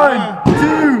 Nice. 1, 2,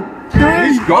 3.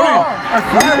 He's got it.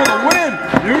 Ryder with a win.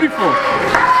 Beautiful.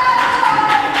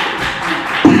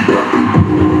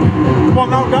 Come on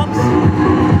now, dance.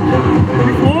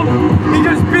 He won. He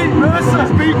just beat Mercer.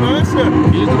 Beat Mercer.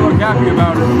 He doesn't look happy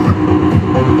about it.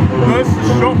 Mercer's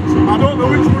shocked. I don't know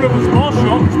which one of us more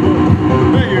shocked,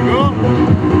 but there you go.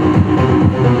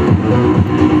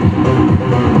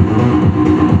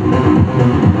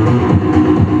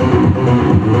 We're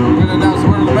going to announce the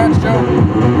winner of the match, Joe.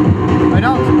 I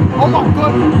know. Oh my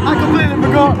god, I completely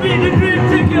forgot. Beat the dream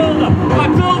ticket holder. I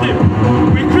told him.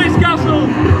 With Chris Castle.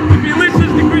 If he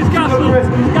listens to Chris Castle.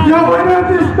 Your winner of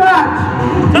this match,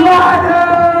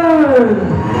 Ryder!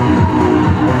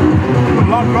 Good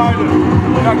luck, Ryder.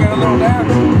 We're not getting a little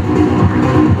dance.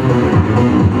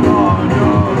 Oh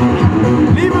no.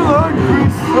 Leave him alone,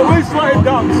 Chris. At least let him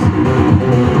dance.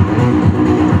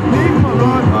 Leave him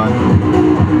alone, man.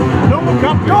 No one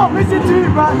happy. Don't listen to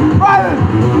him, man. Ryder,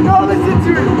 don't listen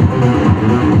to him.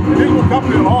 He didn't look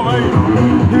happy at all, eh?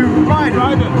 Who? Ryder.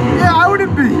 Ryder. Yeah, I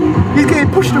wouldn't be. He's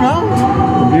getting pushed around.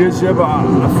 He is, yeah, but I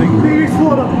think. Biggest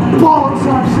one of balls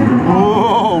I've seen.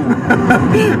 Whoa!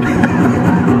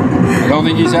 I don't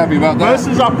think he's happy about that.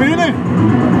 Mercer's happy, isn't he?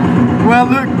 Well,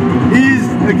 look, he's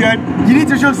Again. You need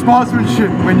to show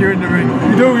sportsmanship when you're in the ring.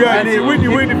 You do, yeah. And If you win,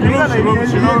 you win. If you lose, you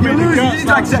lose. You know what I mean? You lose, you can't need to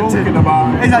start accept it. sulking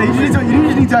about it. Exactly, you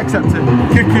just need to accept it.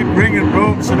 Kicking, ringing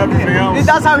ropes and everything else.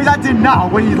 That's how he's acting now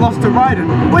when he's lost to Ryden.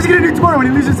 What's he going to do tomorrow when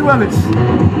he loses to Ellis?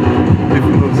 If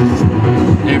he loses.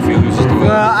 If he loses to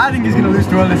Ellis. I think he's going to lose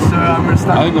to Ellis, so I'm going to I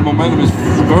stand. think the momentum is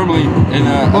firmly in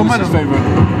Ellis' favour.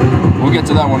 We'll get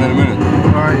to that one in a minute.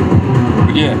 Alright.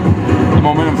 But yeah, the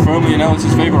momentum firmly in Ellis'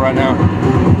 favour right now.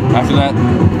 After that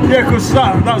Yeah, because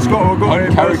that's got to go in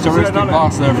uncharacteristic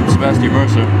loss there from Sebastian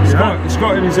Mercer. It's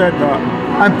got in his head that.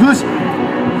 And plus,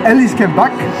 Ellis came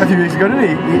back a few weeks ago, didn't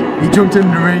he? He jumped in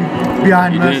the ring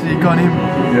behind Mercer, he got him.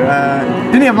 Yeah.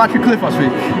 Didn't he have like a cliff last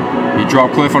week? He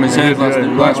dropped Cliff on his head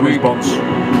last week. He dropped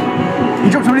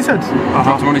him on his head?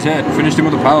 Dropped him on his head. Finished him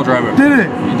with a pile driver. Did he?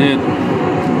 He did.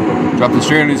 Dropped it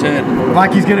straight on his head.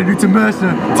 Like he's going to do to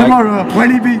Mercer tomorrow when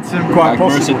he beats him. Quite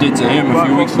Like Mercer did to him a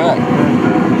few weeks back.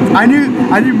 I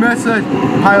knew Mercer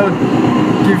pile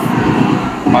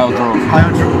Pile drove.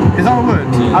 Is that a word?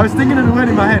 Yeah. I was thinking of the word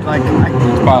in my head, like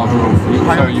Pile drove.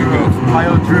 So you good.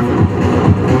 pile driven.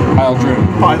 Pile driven.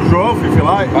 Pile drove, if you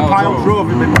like. Pile drove.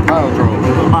 Him in Pile drove.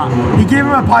 the mat. He gave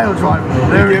him a pile driver.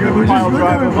 There we Give go. him We're a just pile looking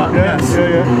driver. at that.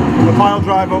 Yeah. The pile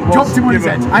driver was Dropped him on his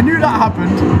head. given. I knew that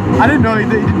happened. I didn't know that he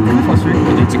didn't cliff last week.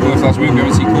 He did to Cliff last week. We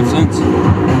haven't seen Cliff since.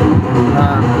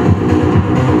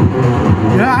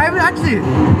 Yeah, I haven't actually.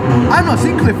 I've not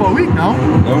seen Cliff all week now.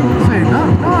 No. Saying no,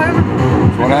 I haven't.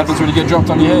 That's what happens when you get dropped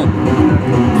on your head.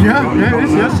 Yeah, it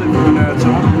is. Yeah.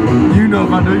 You know,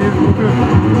 man, don't you?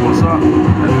 What's that?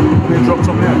 Being dropped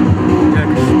on the head? Yeah,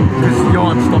 because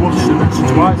Johan stopped. Once or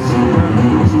twice.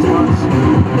 Once or twice.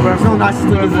 It's no nice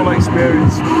thing, is Full it?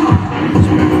 experience.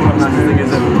 Nice thing,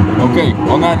 is it? Okay,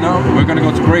 on that note, we're going to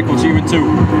go to break. We'll see you in 2.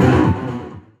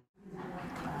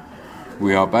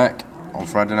 We are back on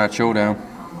Friday Night Showdown.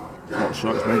 What show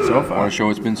it's been so What far? a show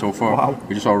it's been so far. Wow.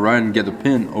 We just saw Ryan get the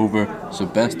pin over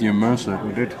Sebastian Mercer,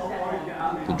 We did.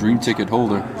 the dream ticket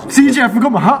holder. CJ, I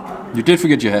forgot my hat. You did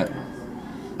forget your hat.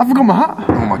 I forgot my hat.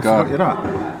 Oh my god. Look at that.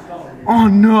 Oh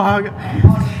no.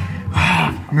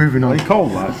 Moving on. Are you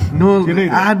cold, lad? No, You need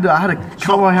it? I had a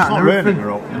cowboy hat it's and not everything. raining,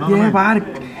 Earl, you know what I Yeah, mean? but I had a.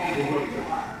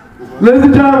 Ladies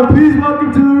and gentlemen, please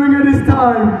welcome to the ring at this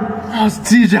time. Oh, it's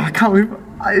TJ, I can't believe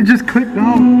it just clicked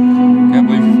now. Can't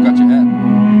believe you forgot your hat.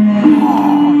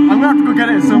 I'm gonna have to go get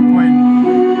it at some point.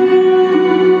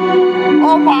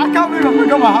 Oh my, I can't believe I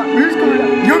forgot my hat. Who's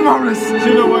going? Young Morris. Do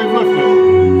you know where you've left it?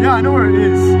 Yeah, I know where it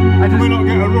is. I Can we just. not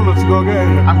get a runner to go get it?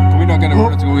 Can we not get a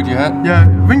runner to go with your hat? Yeah,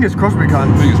 fingers crossed we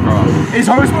can. Fingers crossed. Is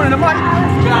Horace wanting the mic? Is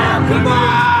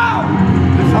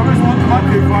Horace wanting the mic?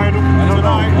 Keep fired up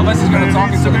tonight. Unless he's going to talk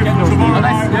into the kendo stick. Tomorrow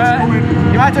night, what's Yeah, coming?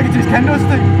 you might take it to his kendo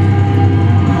stick.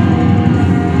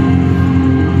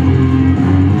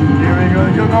 Here we go,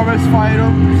 young Horace fired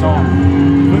up. So,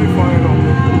 Very fired up.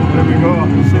 There we go.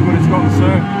 See what he's got to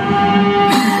say.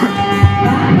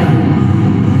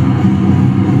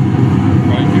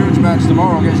 Right, huge match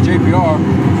tomorrow against JPR.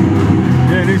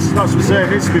 Yeah, that's what I'm saying.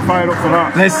 He needs to be fired up for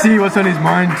that. Let's see what's on his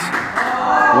mind.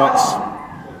 Let's.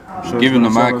 Give him the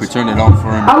mic, we turn it on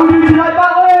for him. How are we doing tonight,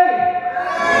 Batley?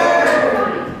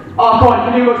 Oh, come on,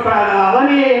 you can do much better than that.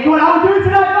 Let me hear you. Come on, how are we doing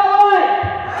tonight, Batley?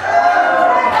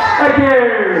 Thank you.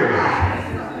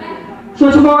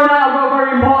 So tomorrow night I've got a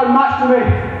very important match for me.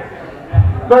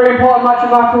 Very important match in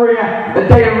my career. A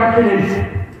day of reckoning.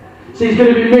 So it's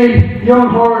going to be me, young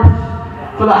Horace,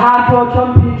 for the Hardcore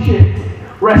Championship.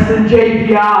 Wrestling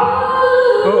JPR.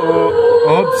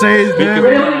 Oh, say his name.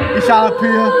 Really? He shall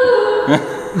appear.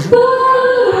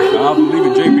 I believe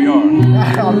in JPR.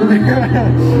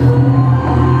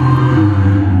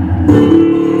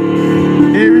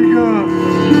 Here we go.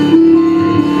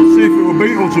 See if it were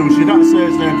Beetlejuice, you'd have to say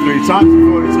his name 3 times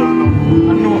before he turned up. I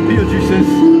don't know what Beetlejuice is.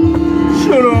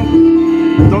 Shut up!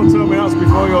 Don't tell me that's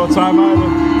before your time either.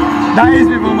 That is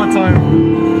before my time.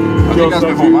 I think that's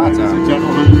before my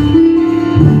time.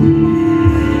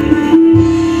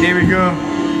 Here we go.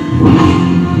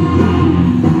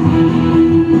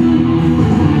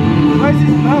 Where's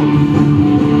his belt?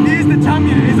 He's the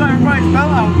champion and he's not even brought his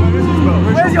belt out. Where is his belt?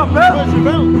 Where's your belt? Where's your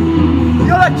belt?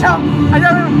 You're the champ and you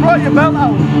haven't even brought your belt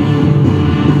out.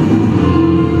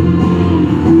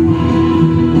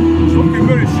 It's looking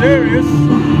very serious.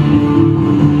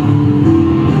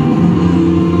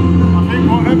 I think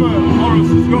whatever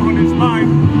Horace has got on his mind,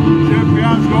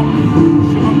 JPR's got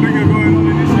something bigger going on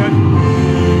in his head.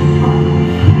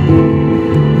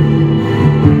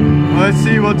 Let's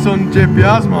see what's on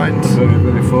JPR's mind. Very,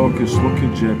 very focused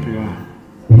looking JPR.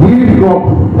 You've got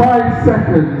 5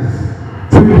 seconds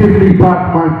to give me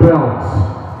back my belt.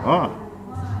 Ah.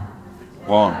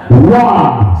 1. 1.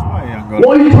 Why he ain't got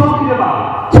What are you talking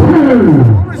about? 2.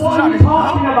 What are you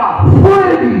talking about?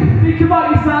 3. Think about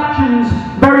your actions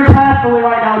very carefully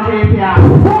right now, JPR.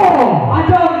 4. I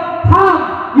don't have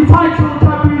your title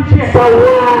championship. So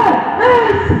where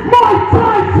is my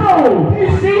title? Do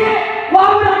you see it? Why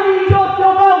would I need your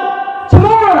belt?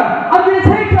 Tomorrow, I'm going to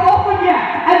take it off of you,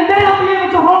 and then I'll be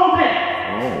able to hold it.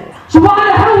 So why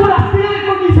the hell would I steal it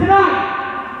from you tonight?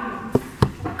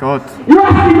 God. You're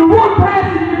asking the wrong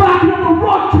person, and you're backing up the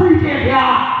wrong tree,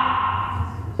 JPR.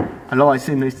 I don't like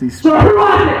sitting next to these So who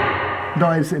has it? I don't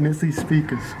like sitting next to these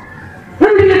speakers. Who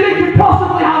do you think could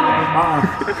possibly have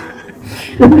it?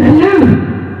 Is it you?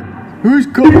 Who's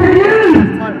got Is it you?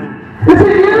 Is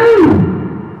it you?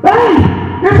 Hey!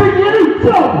 Is it you,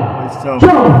 Joe? Please tell me.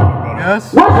 Joe! Yes?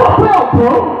 Where's my belt,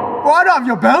 bro? Well, I don't have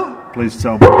your belt. Please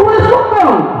tell me. Bro, where's my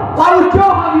belt? Why would Joe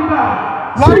have your belt?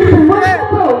 Seriously, where's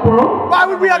my belt, bro? Why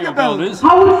would we have your belt?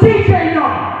 How would CJ know?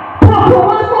 Bro,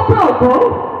 where's my belt, bro?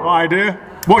 No idea.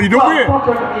 What you doing with it?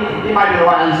 He might be the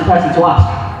right person to ask.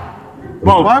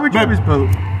 Well, Why would you have his belt?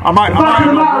 I might The fact of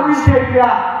the matter is,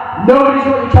 JPR, nobody's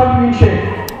got the championship.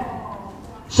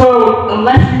 So,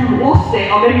 unless you lost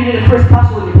it, or maybe you did a Chris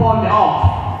Castle and you pawned it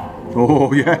off.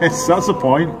 Oh, yes, that's a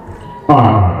point.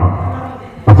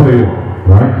 Alright, I'll tell you what,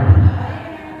 right?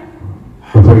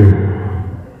 I'll tell you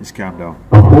what. Just calm down.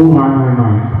 I'll call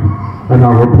 999 and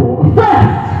I'll report a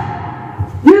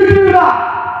theft! You do that!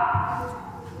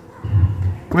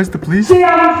 Where's the police? See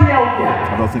how much they help you.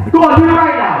 I don't think they Go on, do it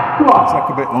right now. Go on. take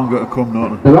a bit longer to come,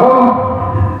 don't they?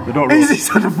 Hello? They don't He's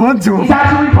on the phone to He's him.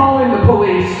 actually calling the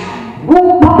police.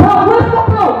 Oh, my belt, where's my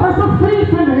belt? There's a thief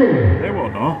in here! They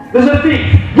won't know. There's a thief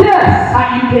Yes!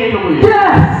 at UKW.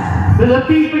 Yes! There's a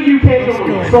thief at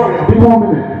UKW. Sorry, I'll be 1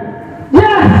 minute.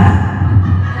 Yes!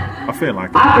 I feel like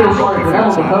I feel sorry for them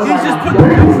because He's just put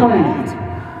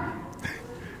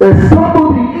Wait. There's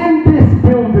somebody in this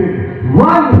building,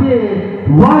 right here,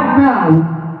 right now,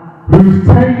 who's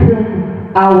taken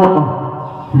our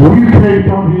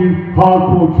UKW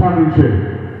Hardcore Championship.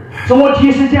 So what do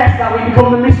you suggest, that we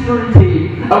become the mystery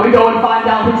team and we go and find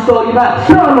out who stole your belt?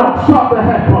 Shut up, shut the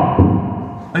heck up.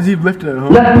 As he lifted it, huh?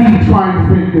 Let me try and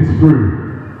think this through.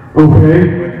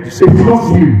 Okay? It's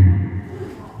not you.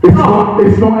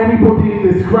 It's not anybody in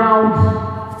this crowd.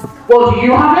 Well, do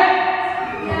you have it?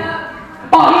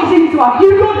 Yeah. Oh, he seems to have. You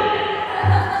got it.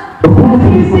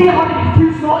 Can you see it on it? It's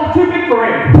too small. It's too big for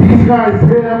him. These guys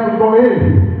here haven't got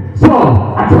in. So,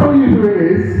 I tell you who it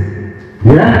is.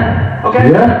 Yeah?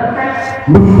 Okay. Yeah? Okay.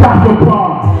 Mustafa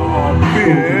Khan.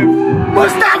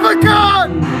 Mustafa Khan!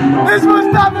 It's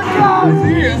Mustafa Khan!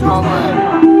 He is, my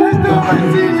man. Let's do it,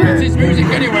 CJ! It's his music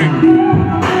anyway.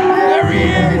 There he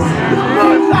is!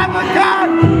 Mustafa Khan!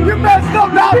 You messed up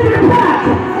now! Give it back!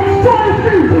 Try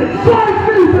stupid! Try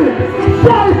stupid!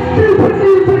 Try stupid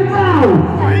music now!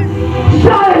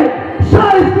 Try it!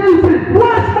 Try stupid!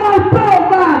 Where's my belt,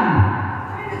 man?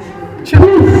 You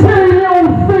silly little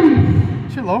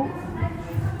thief! Chill out.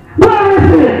 Where is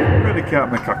it? Ready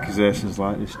can't make accusations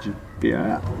like this,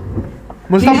 yeah.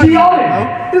 Must Is have he a, on it?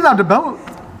 no, he doesn't have the belt.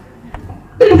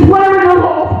 He's wearing a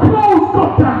lot of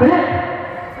clothes,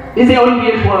 goddammit! Is it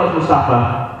Indian words,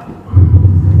 Mustafa?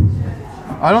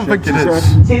 I don't think it is.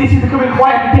 See, this is becoming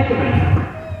quite a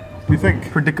predicament. You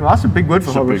think? Predicament. That's a big word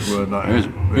for It's a big Horace. word, that It is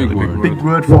is. a big word. Big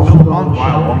word for someone.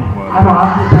 Quite a long word. I don't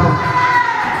have the belt.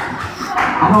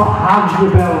 I don't have the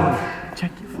belt.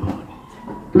 Check your phone.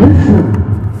 Listen,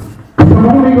 I'm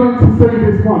only going to say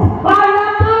this once. I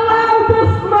am the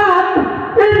loudest man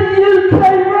in UK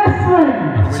wrestling!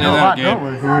 Say that again. don't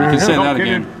we? You can say that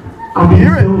again. And Hear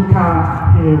you it. still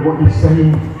can't hear what you're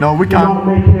saying. No, we You're not can't.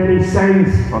 making any sense.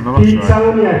 Oh, no, that's Keep right.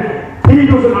 telling you, he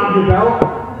doesn't have your belt.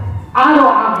 I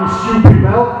don't have your stupid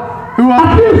belt. Who Have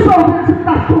has you sold it to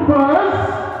cash converters?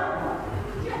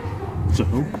 So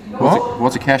who?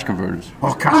 What's a cash converters?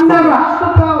 Oh, cash I've never had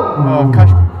the belt. Oh,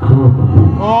 cash.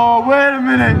 Oh, wait a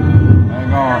minute.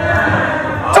 Hang on.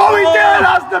 Tommy Dillon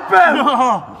has the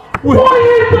belt! What are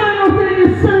you doing with it,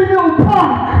 you silly little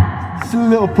punk? It's a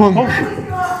little punk.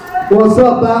 What's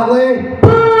up, Batley?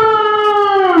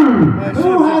 Boom!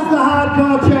 Who has the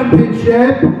hardcore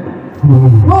championship?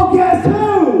 Well, guess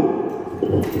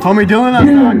who? Tommy Dillon has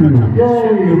the hardcore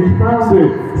championship. Yay, we found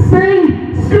it. See?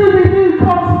 Scooby-Doo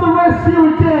comes to the rescue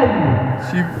again.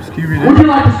 Scooby-Doo. Would you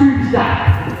like a Scooby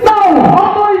snack? No, I'm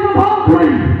not even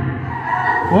hungry.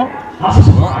 What? That's a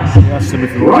surprise. Yes, if you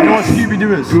You know what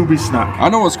Scooby-Doo is? Scooby snack. I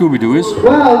know what Scooby-Doo is.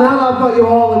 Well, now I've got you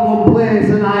all in one place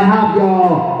and I have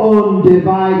your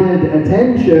undivided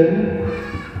attention.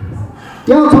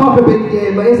 Y'all talk a big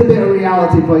game, but it's a bit of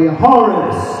reality for you.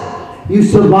 Horace, you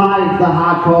survived the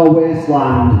hardcore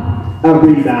wasteland, a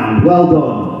rebound. Well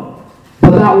done.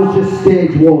 But that was just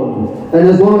stage one. And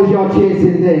as long as you're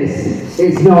chasing this,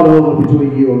 it's not over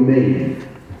between you and me.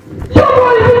 You're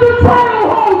not even the title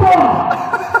holder.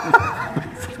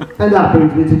 And that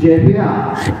brings me to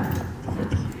JPR.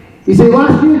 You see,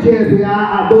 last year, JPR,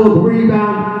 at both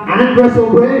Rebound and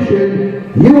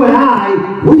WrestleBration, you and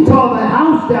I, we tore the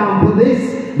house down for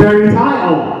this very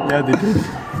title. Yeah, they did.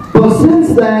 But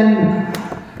since then,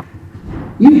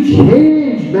 you've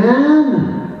changed, man.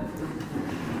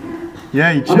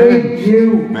 Yeah, he I mean, changed.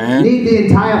 you Man. need the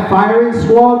entire firing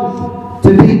squad to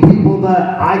beat people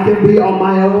that I can beat on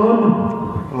my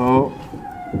own. Oh.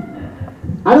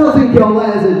 I don't think your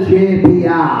letters are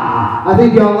JPR. I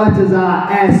think your letters are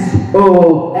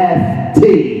SOFT.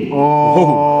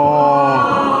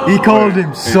 Oh. He called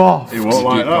him soft. He won't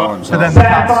like that. But then Say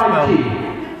that's FIG.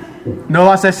 spelled. No,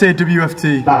 that's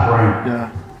SAWFT. That's right.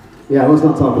 Yeah. Yeah, let's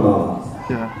not talk about that.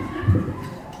 Yeah.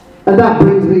 And that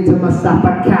brings me to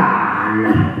Mustafa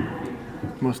Khan.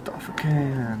 Mustafa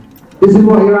Khan. This is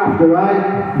what you're after,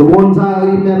 right? The one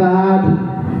title you've never had.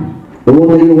 The one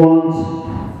that you want.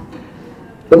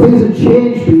 But things have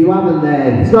changed for you, haven't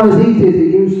they? It's not as easy as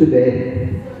it used to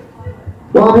be.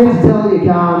 Well, I'm here to tell you,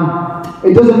 Khan,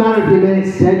 it doesn't matter if your mate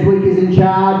Sedgwick is in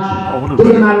charge. It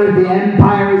doesn't matter if the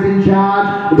Empire is in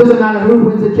charge. It doesn't matter who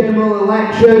wins the general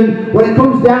election. When it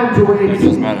comes down to it,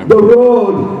 doesn't matter. the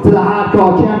road to the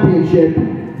Hardcore Championship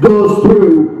goes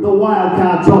through the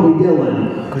wildcard Tommy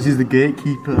Dillon. Because he's the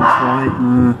gatekeeper, that's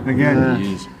right. Again.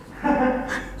 He is.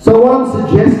 So what I'm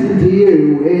suggesting to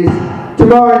you is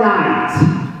tomorrow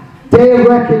night, Day of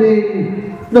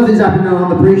Reckoning. Nothing's happening on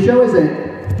the pre-show, is it?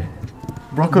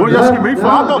 Brock What are you asking me for?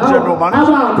 I'm not general How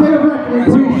manager. about Day of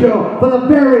Reckoning pre-show for the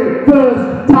very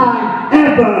first time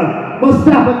ever?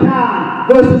 Mustafa Khan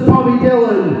versus Tommy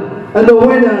Dillon, and the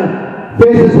winner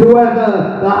faces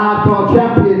whoever the hardcore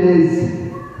champion is.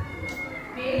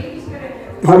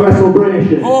 A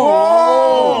WrestleBration.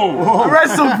 Oh!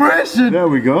 WrestleBration! There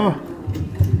we go.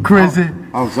 Crazy.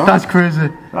 How's that? That's crazy.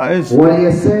 That is. What do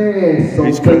you say?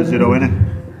 He's crazy though, isn't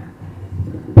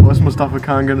he? What's Mustafa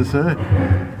Khan gonna say?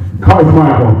 Cut his mic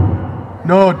off.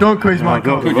 No, don't cut his mic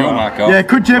off. Put your mic off. Yeah,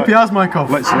 cut JPR's mic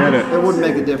off. Let's hear it. It wouldn't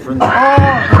make a difference.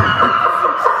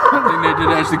 I think they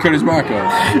did actually cut his mic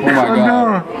off. Oh my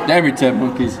god. Damn it, 10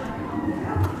 monkeys.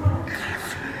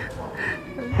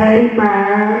 Hey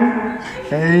man.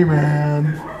 Hey,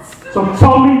 man. So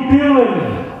Tommy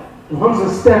Dillon wants to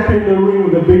step in the ring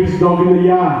with the biggest dog in the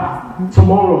yard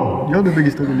tomorrow. You're the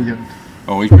biggest dog in the yard.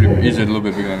 Oh, he's a little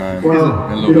bit bigger than I am. Well, A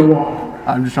you little know bit. what?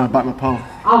 I'm just trying to back my pal.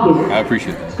 I'll do I it.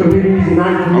 appreciate that. It's going to be an easy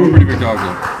night for I'm a me. pretty big dog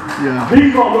though. Yeah.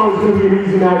 These lot know it's going to be an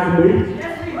easy night for me.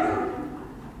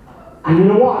 And you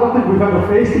know what? I don't think we've ever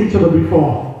faced each other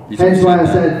before. You Hence why I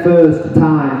said first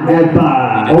time ever.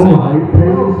 Alright,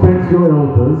 Pedro Spencer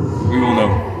Elders. We will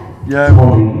know. Yeah.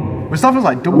 Tommy. Mustafa's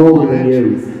like I'm double older than age.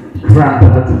 you.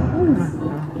 Granddad.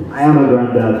 I am a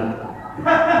granddad.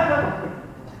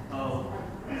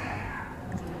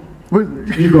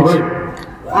 What- You got it.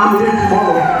 I'm here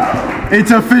tomorrow.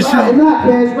 It's official. In that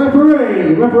case, referee.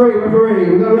 We got a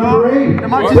referee. The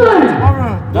match is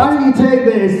tomorrow. Why don't you take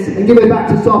this and give it back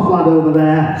to Soft Lad over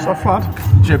there? Soft lad.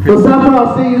 Mustafa,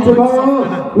 I'll see you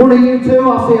tomorrow. One of you two,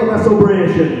 I'll see you at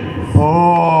WrestleBration.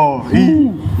 Oh, he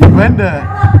went there.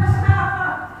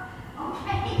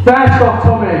 First off,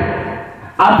 Tommy,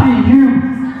 I beat you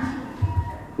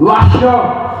last show.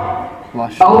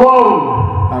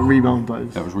 Alone. That rebound, that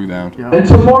is. That was rebound. Yeah. And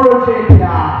tomorrow,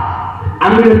 JPR,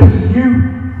 I'm going to beat you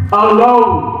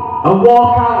alone and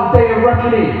walk out of Day of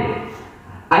Reckoning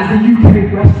as the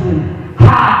UK Wrestling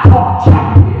Hardcore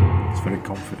Champion. It's very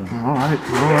confident. Alright.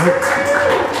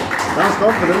 That's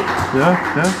confident.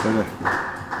 Yeah.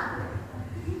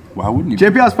 Why wouldn't you?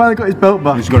 JPR's finally got his belt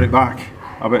back. He's got it back.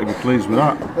 I bet he'll be pleased with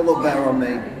that. It'll look better on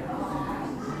me.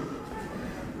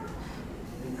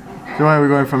 So where are we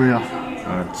going from here?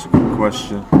 That's a good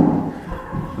question.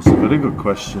 That's a very good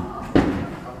question.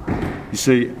 You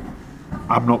see,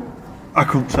 I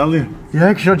couldn't tell you. Yeah,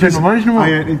 because you're general manager no more. I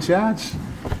ain't in charge.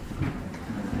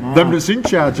 Them that's in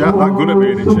charge aren't that good at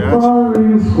being in charge.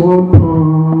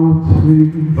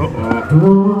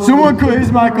 Uh-oh. Someone cut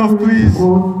his mic off, please.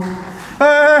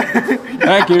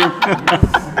 Thank you.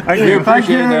 Thank you.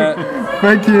 Appreciate that.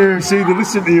 Thank you. See, they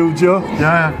listen to you, Joe.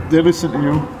 Yeah. They listen to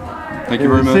you. Thank you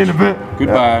very much. See you in a bit.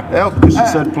 Goodbye. Yeah, because you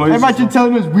said please. Imagine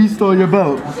telling us we stole your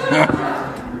belt.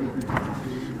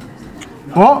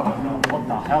 What?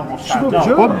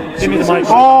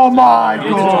 Oh my God!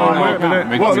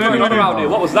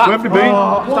 What was that? Where have they been?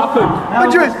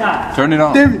 Turn it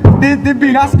on. They've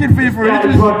been asking for you for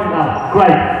ages.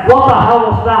 Great. What the hell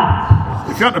was that?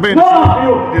 If you had to be in None of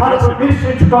you had a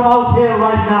permission to come out here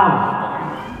right now.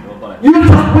 You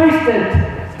just wasted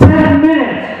 10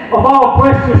 minutes of our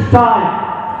precious time.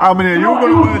 How many are you going to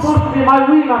You were waste? supposed to be my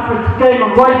rematch with Game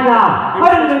right now. I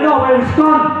don't even know where he's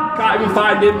gone. Can't even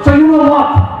find him. So you know what?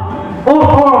 All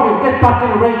four of you, get back in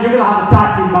the ring. You're going to have a tag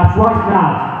team match right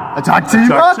now. A tag team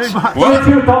match? What?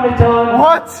 You, Tommy Turn.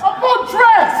 What? I'm not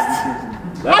dressed!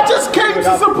 I just came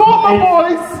to support my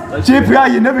boys! JPR,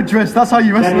 you never dressed, that's how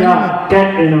you wrestle, isn't it?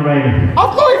 Get in the ring.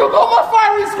 I've not even got my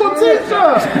Fiery Squad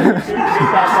t-shirt!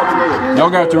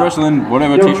 Y'all got to wrestle in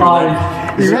whatever t-shirt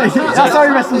that That's how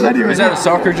he wrestles anyway. is. Is that a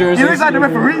soccer jersey? He looks like the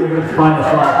referee.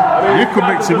 You could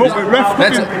mix him up with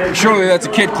ref. Surely that's a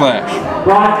kid clash.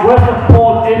 Right, where's the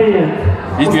bald idiot?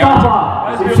 He's behind.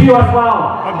 Mustafa, it's you as well.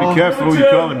 I'd be careful who you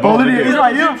call him. Bald idiot, he's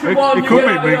right here. He could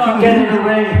be me. Get in the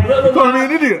ring. You call me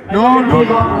an idiot? No.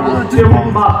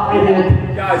 Stupid mutt, idiot.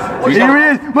 Here he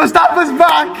is. Mustafa's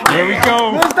back. There we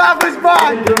go. Mustafa's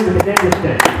back.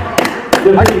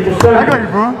 I got you,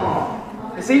 bro.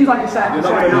 It seems like a set.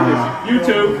 You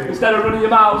two, instead of running your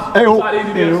mouths,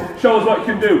 show us what you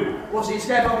can do. What's he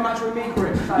scared of a match with me,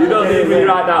 Chris? You don't need me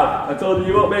right now. I told you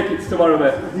you won't make it tomorrow,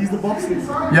 mate.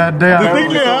 Yeah, they are. The thing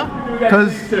there,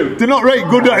 Because they're not very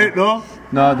good at it though.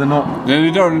 no, they're not.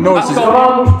 They don't notice Come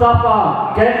on,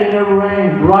 Mustafa, get in the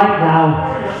ring right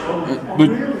now. But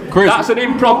Chris, That's an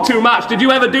impromptu match. Did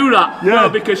you ever do that? Yeah. No,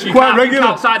 because you Quite can't regular.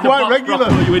 think outside the Quite box regular.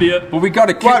 properly, you idiot. but we got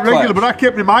a kick Quite regular, clash. but I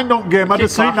kept my mind on game. I'd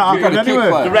have seen that We got happen a kick anyway.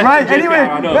 clash. The rest Right, of JPR,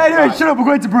 I know. anyway, shut up, we're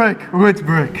going to break. We're going to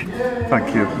break.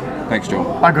 Thank you. Thanks, Joe.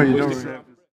 I got you, don't worry.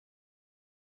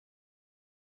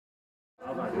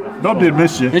 Nobody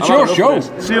miss you. It's your show.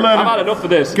 See you I've had later. enough of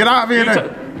this. Get out of here then.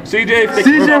 CJ,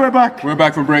 CJ, we're back. We're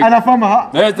back from break. And I found my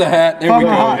hat. There's the hat. There we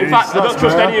go. in fact, I don't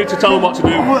trust any of you to tell them what to do.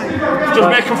 Just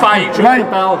make them fight each other. Right.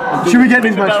 Bell. Should we get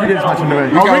this match? Should we get this match on the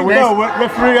way? No,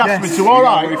 referee asked me to. All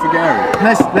right. For Gary.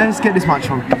 Let's get this match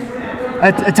on.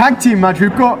 A tag team match.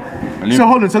 We've got. So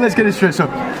hold on. So let's get this straight. So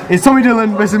it's Tommy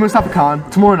Dillon versus Mustafa Khan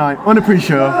tomorrow night on the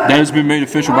pre-show. That has been made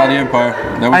official by the Empire.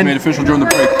 That was made official during the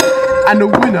break. And the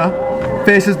winner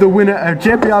faces the winner of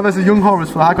JPR versus Young Horrors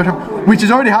for the Hardcore Champion, which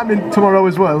is already happening tomorrow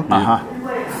as well.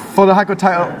 For the Hardcore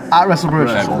title at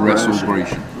WrestleBration. At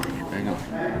WrestleBration. There you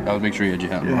go. I'll make sure you had your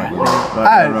hat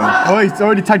right. Oh, he's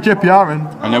already tagged JPR in.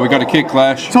 And then we got a kick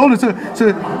clash. So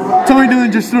Tommy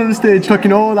Dillon just stood on the stage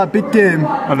talking all that big game.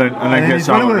 And then gets he's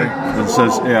out run of away. it and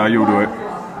says, "Yeah, you do it."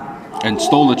 And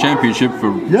stole the championship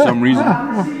for some reason.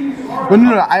 Well,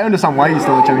 no, I understand why he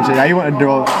stole the championship. Yeah, he wanted to do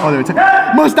all the attention.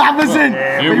 Mustafa's in!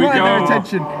 Here He we wanted go. their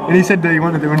attention. And he said that he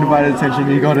wanted their undivided attention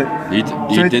and he got it. He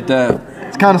So did that.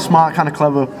 It's kind of smart, kind of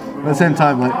clever. But at the same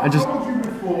time, like, I just...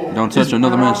 Don't touch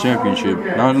another man's championship.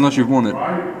 Not unless you've won it.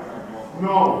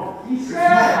 No, it's not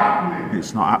happening.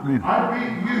 It's not happening. I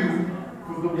beat you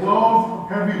for the world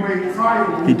heavyweight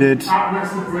title. He did. At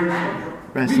WrestleBration.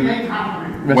 It ain't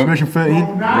happening. WrestleBration 13.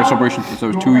 WrestleBration, so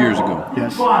it was 2 years ago.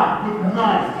 Yes. Fine, good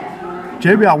night.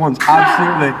 JBR wants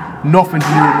absolutely nothing to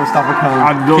do with Mustafa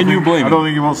Khan. Can you blame him? I don't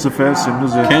think he wants to face him,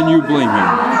 does he? Can you blame him?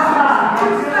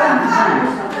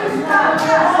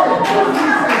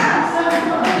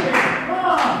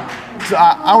 So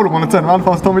I would have wanted to turn around if I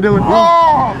was Tommy Dillon.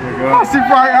 Oh! Massive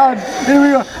right hand. Here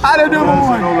we go. And another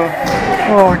one.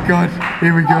 Oh god.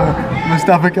 Here we go.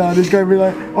 Mustafa Khan is going to be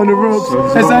like on the ropes.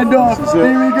 Let's end off.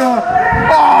 Here we go.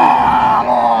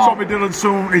 Oh! Tommy Dillon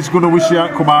soon is going to wish he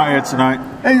hadn't come out here tonight.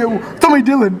 Hey, Tommy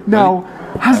Dillon now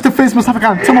has to face Mustafa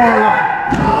Khan tomorrow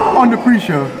night on the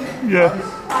pre-show. Yeah.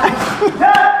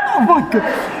 Oh my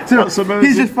god. So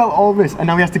he's just felt all this and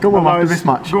now he has to go home after this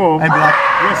match. Go home. And be like,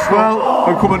 well,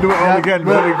 and come and do it all again.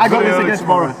 Well, I got this again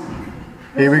tomorrow.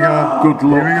 Here we go. Good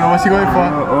luck. Here we go. What's he going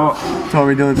for?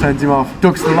 Tommy Dillon sends him off.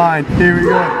 Ducks the line. Here we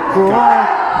go.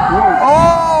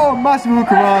 Oh, massive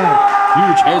Hukarana.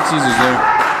 Huge head scissors there.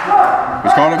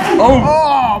 He's caught him.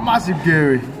 Oh, massive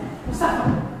Gary.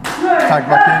 Tag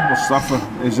back in. Mustafa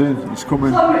is in. He's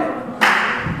coming.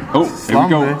 Oh, here we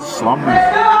go. Slam me.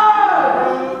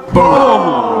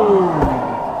 Boom.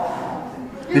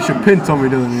 They should pin Tommy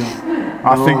Dillon here.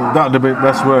 I think that'd be the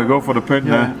best way. Go for the pin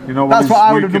there. You know, that's what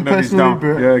I would have done personally.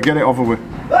 But yeah, get it over with.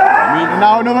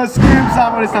 Now another scoop.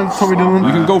 That stands Tommy Dillon.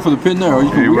 You can go for the pin there, or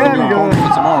you can go for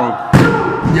it tomorrow.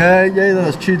 Yeah,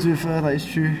 that's true. To be fair, that is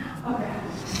true.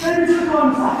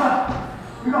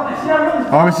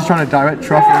 Oh, this is trying to direct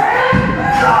traffic.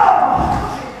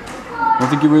 I don't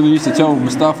think he really needs to tell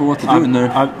Mustafa what to do in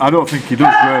there. I don't think he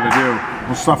does really do.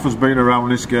 Mustafa's been around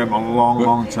this game a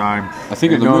long time. I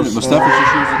think at the minute Mustafa's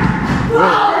just using.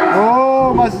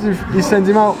 Oh, massive! He sends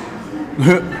him out.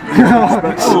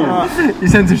 He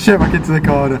sends him straight back into the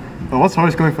corner. Oh, what's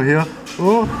Horace going for here?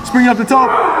 Oh, springing up the top.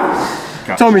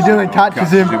 Tommy Dillon catches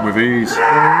him with ease. There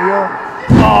we go.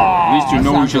 At least you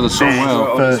know each other so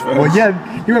well. Well, yeah,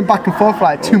 you went back and forth for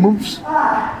like 2 months.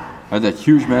 Had that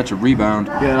huge match of Rebound.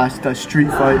 Yeah, that's that street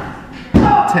fight.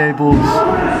 Tables,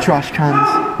 trash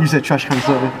cans. You said trash cans,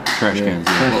 don't you? Trash cans,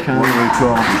 yeah. Trash cans.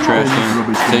 Trash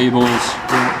cans, tables.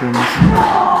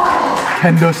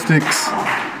 Kendo sticks.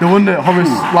 The one that Horace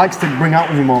likes to bring out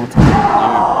with him all the time.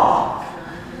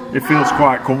 He feels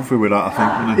quite comfy with that, I think,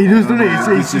 doesn't he? He does,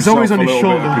 doesn't he? It's always on his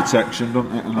shoulder. Bit of protection,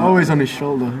 doesn't it? Always on his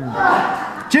shoulder.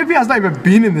 JP has not even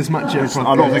been in this match yet.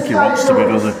 I don't think he wants to be,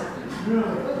 does he?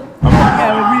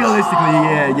 Yeah, realistically,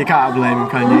 yeah, you can't blame him,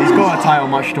 can you? He's got a title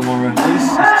match tomorrow. He's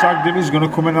tagged him, he's going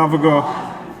to come in and have a go.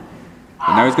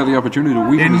 And now he's got the opportunity to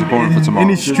weaken his opponent for tomorrow. In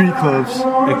his street clothes.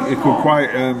 He could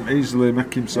quite easily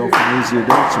make himself an easier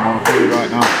day tomorrow for you right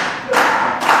now.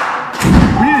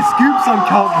 We need a scoop slam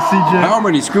count for CJ. How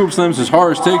many scoop slams has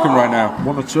Horace taken right now?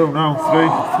 1 or 2 now,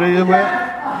 3 away.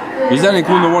 Is that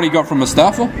including the one he got from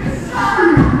Mustafa?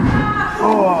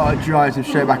 Oh, it drives him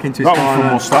straight back into his corner. That one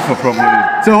from Mustafa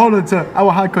probably. So hold on to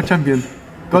our hardcore champion.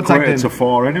 Got tagged in. To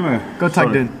 4 anyway. Got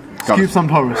tagged in. Scoop slam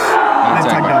Horace. Then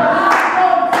tagged out.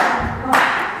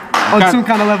 On some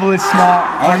kind of level it's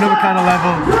smart, on another kind of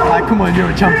level, like come on, you're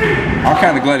a champion. I'm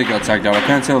kind of glad he got tagged out. I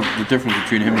can't tell the difference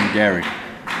between him and Gary.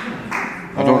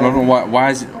 I don't know why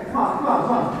is it,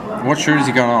 what shirt has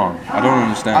he got on? I don't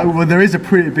understand. Well, there is a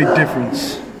pretty big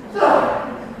difference.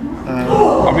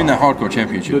 I mean that hardcore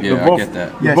championship, yeah, I get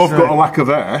that. Yes, both got a lack of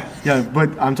air. Yeah, but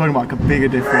I'm talking about like a bigger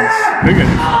difference. Bigger?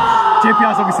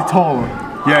 JPR's obviously taller.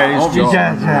 Yeah, he's obviously.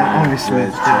 Yeah,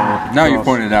 obviously. Now you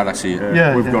pointed it out, I see it.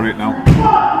 Yeah, we've got it now.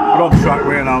 We're on track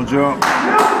way now, Joe.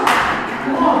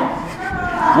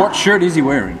 What shirt is he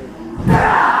wearing?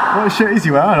 What shirt is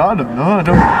he wearing? I don't know. I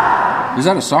don't. Is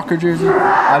that a soccer jersey?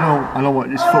 I don't watch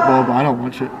this football, but I don't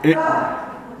watch it.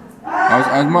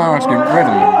 I might ask him, red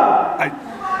or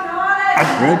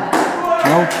red?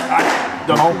 No? I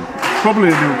don't know. Probably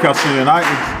a Newcastle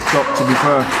United top, to be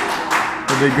fair.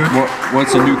 Are they good?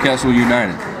 What's a Newcastle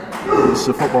United? It's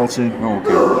a football team. Oh,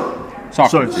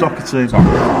 okay. Soccer team.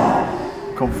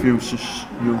 Confucius.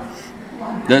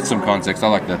 That's some context. I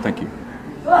like that. Thank you.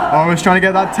 Oh, I was trying to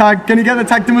get that tag. Can you get the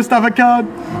tag to Mustafa Khan?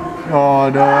 Oh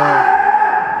no.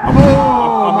 I'm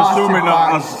assuming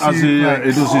that as he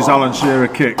does his Alan Shearer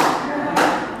kick.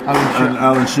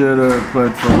 Alan Shearer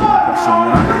played for Newcastle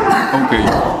United. Okay.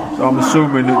 So I'm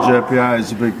assuming that JPI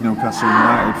is a big Newcastle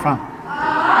United fan.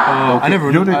 I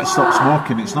never. You need to stop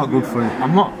smoking. It's not good for you.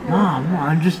 I'm not. No, I'm not.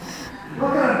 I'm just.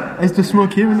 It's the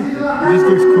smoke here, isn't it? It just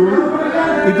looks cool.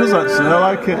 It does actually. I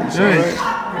like it. It's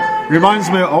right. Reminds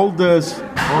me of old days.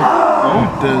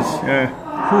 Old days. Yeah.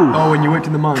 Cool. Oh, when you worked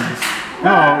in the mines.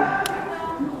 No.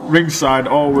 Ringside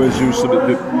always used to.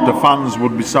 The fans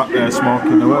would be sat there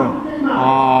smoking away.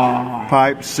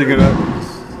 Pipes, cigarettes,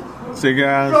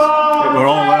 cigars. We're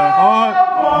all there.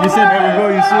 Oh, you said there we go.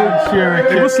 You said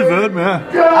Shearer. He must have heard me.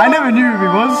 I never knew who he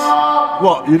was.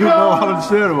 What? You didn't know Alan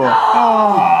Shearer was?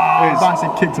 Oh,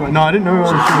 massive kick to it. No, I didn't know who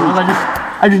Alan Shearer was.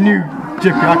 I just knew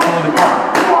JPR called it.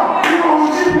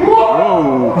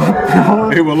 Whoa.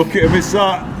 Hey, well, look at him, it's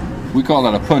that. We call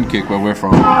that a punt kick where we're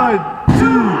from. 1, 2.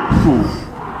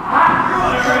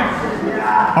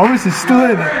 Horace is still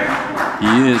in it.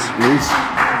 He is.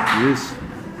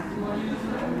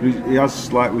 He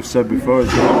has, like we've said before,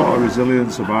 he's got a lot of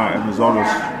resilience about him as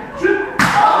Horace.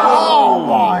 Oh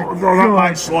my God. That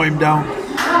might slow him down.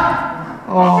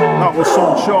 Oh. That was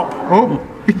some chop. Oh,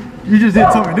 you just hit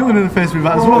Tommy Dillon in the face with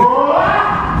that as well.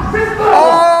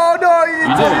 Oh no, you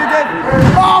did it again.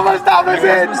 Oh, Mustafa's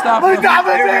in!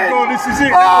 Mustafa's in! This is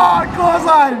it. Oh, close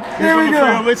line. Here we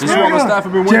go. This is what Mustafa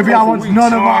been waiting JPR wants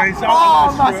none of that.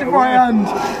 Oh, massive right hand.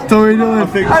 Tommy Dillon. I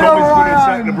think Tommy's going to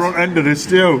take the front end of this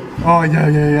too. Oh,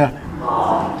 yeah.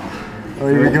 Oh,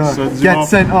 here we go. Get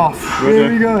sent off.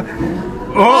 Here we go.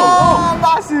 Oh,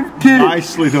 massive kick.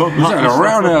 Nicely done. He's had a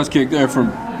roundhouse kick there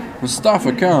from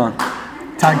Mustafa Khan.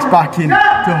 Tags back in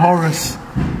to Horace.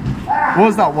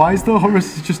 Was that wise though?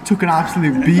 Horace just took an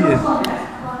absolute beating.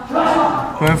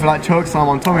 Going for that choke slam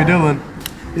on Tommy Dillon.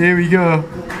 Here we go.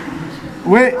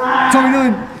 Wait, Tommy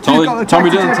Dillon. Tommy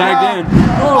Dillon tagged in.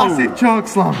 Oh. Massive choke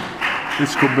slam.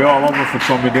 This could be all over for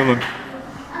Tommy Dillon.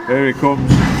 Here he comes.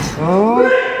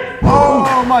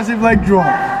 Oh, massive leg drop.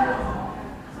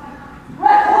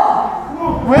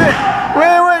 Wait,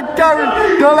 Gary.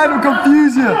 Don't let him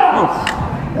confuse you.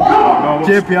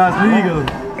 JPR's legal.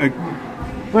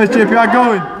 Where's JPR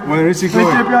going? Where is he going?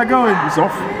 Where's JPR going? He's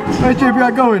off. Where's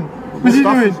JPR going? What's he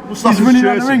doing? He's running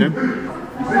out the ring.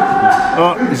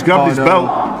 He's grabbed his belt.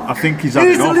 I think he's had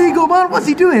He's enough. illegal, man. What's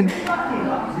he doing? Oh,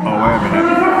 wait a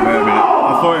minute.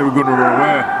 I thought he was going to run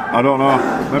away. I don't know.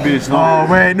 Maybe he's not.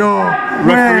 Oh, wait, no.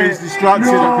 Referee's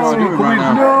distracted. I can't do it right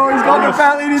now. No, he's got the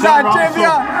belt in his hand,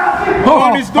 JPR.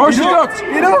 Oh, he's ducked.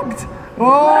 He ducked.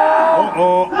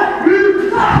 Oh.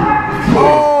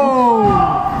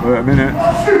 Wait a minute.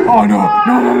 Oh, no.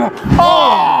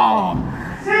 Oh.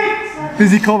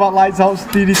 Does he call that lights out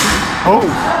DDT? Oh.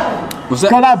 Was that?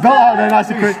 Got that belt out there, nice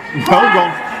and quick. Belt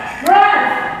gone.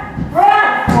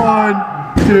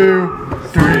 1, 2,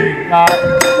 3.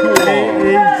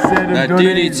 That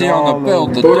DDT on the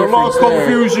belt. The But a lot of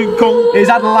confusion. Is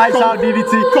that the lights out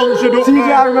DDT? Conjured up See,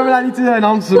 there. I remember I need to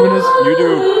announce the winners. You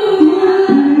do.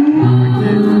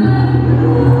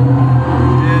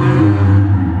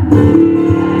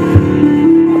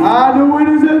 And the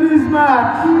winners of this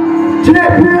match,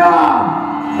 JPR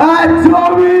and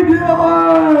Tommy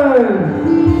Dillon.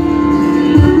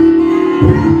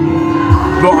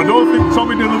 But I don't think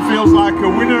Tommy Dillon feels like a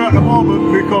winner at the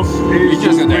moment because He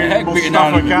just got their head beaten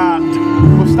out of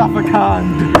him. Mustafa Khan.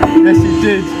 Yes, he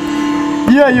did.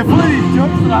 Yeah, you fully these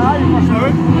jokes for that, I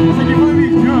said you fully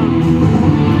these jokes.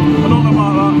 I don't know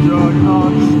about that,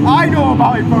 Joe. I know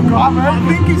about it, for God, man. I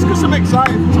think it's because I'm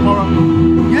excited for tomorrow.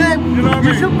 Yeah, You know what I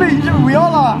mean? you should be. We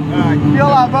all are. We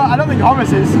all are, but I don't think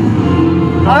Horace is.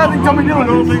 I don't think Tommy Dillon I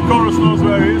don't is. think Horace knows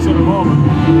where he is at the moment.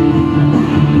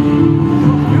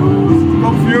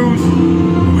 Confused.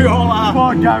 We all are.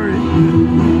 Poor Gary.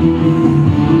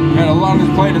 And a lot is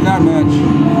played in that match.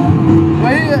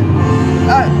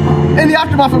 In the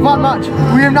aftermath of that match,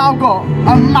 we have now got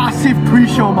a massive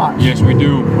pre-show match. Yes, we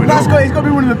do. It's got to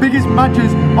be one of the biggest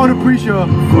matches on a pre-show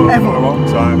ever. For a long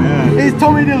time, yeah. It's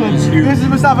Tommy Dillon versus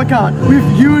Mustafa Khan with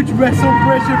huge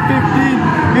WrestlePressure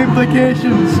 15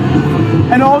 implications.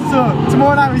 And also,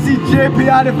 tomorrow night we see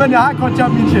JPR defend the Hardcore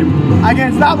Championship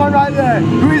against that one right there,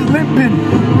 who is limping,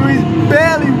 who is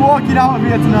barely walking out of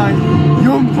here tonight,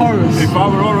 young Horace. If I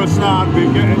were Horace now, I'd be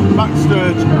getting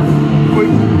backstage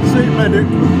with see medic,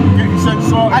 getting sent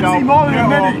sorted I'd out, see more than a get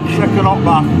medic. home, second hot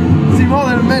bath, See more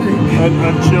than a medic.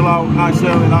 and chill out, nice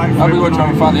early night. I'll be going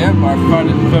trying to find the Empire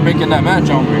for making that match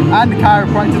on me. And the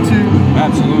chiropractor too.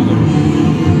 Absolutely.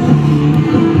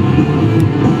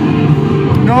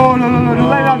 No,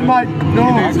 lay down the mic. No.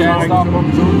 I can't stop him.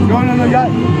 No, yeah.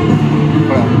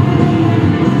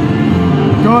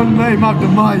 Don't let him have the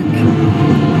mic.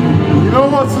 You know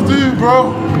what to do,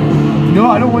 bro. No,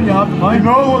 I don't want you to have the mic. You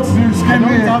know what to do, I don't skin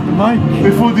want you to have the mic.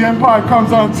 before the Empire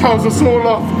comes out and tells us all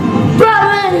off.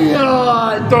 Barry!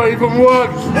 It don't even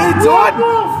work. It's on!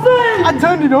 I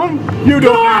turned it on. You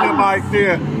don't need a mic,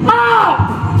 dear.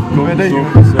 Where there you go.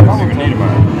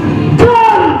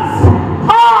 Guns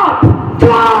up!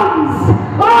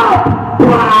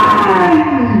 Bang!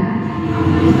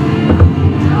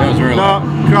 That was really No,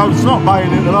 crowd's not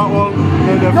buying into that one.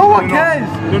 No one cares.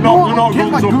 They're not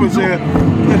guns up as here.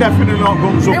 They're definitely not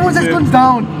guns up. Everyone as says here. guns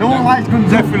down. No one likes guns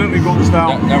up. Definitely guns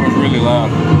down. That was really loud.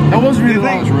 That was really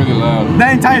That was loud. really loud.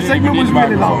 That entire You didn't segment even was need the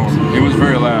really loud. microphone. It was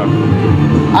very loud.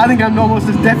 I think I'm almost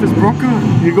as deaf as Bronco.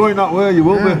 You're going that way, you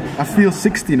will be. I feel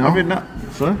 60 now. I mean that.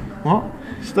 Sorry? What?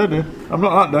 Steady. I'm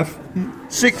not that deaf.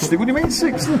 60? What do you mean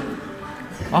 60?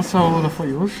 That's how old I thought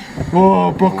you was.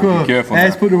 Whoa, Bronco. Be careful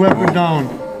Let's now. put the weapon down.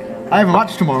 I have a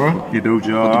match tomorrow. You do,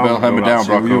 Joe. Put the bell hammer down,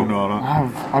 Bronco. You know that.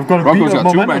 I've got to Bronco's beat up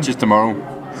got 2 momentum. matches tomorrow.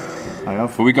 I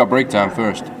have. But we got break time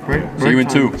first. See you in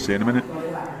 2. See you in a minute.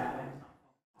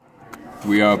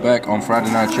 We are back on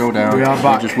Friday Night Showdown. We are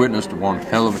back. just witnessed one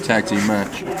hell of a tag team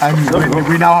match. And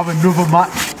we now have another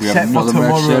match We have set for another match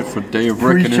tomorrow. set for Day of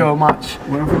Reckoning. Pre-show match.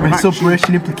 With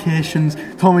separation implications.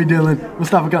 Tommy Dillon.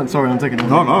 Mustafa Khan. Sorry, I'm taking it.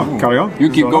 No, carry on. You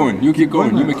keep going. You keep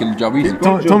going. You're making the job easy.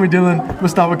 Tommy Dillon,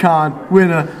 Mustafa Khan,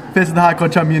 winner, face of the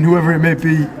hardcore champion, whoever it may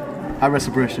be, at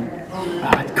Restoration.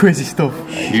 Crazy stuff.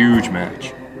 Huge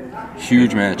match.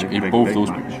 Huge match in big both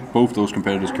those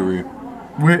competitors' career.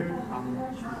 Wait.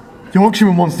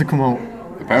 Yorkshireman wants to come out.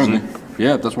 Apparently.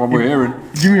 Yeah, that's what we're hearing.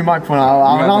 Give me a microphone.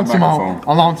 I'll have announce the him out. microphone.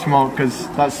 I'll announce him out because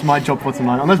that's my job for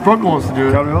tonight. Unless Bronco wants to do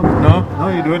it. Carry on. No? No,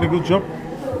 you're doing a good job.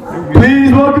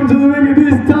 Please welcome to the ring at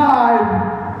this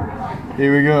time.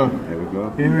 Here we go. There we go.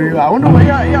 Here we go. I wonder what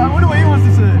he wants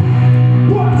to say. I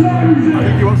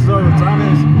think he wants to know what time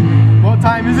it is. What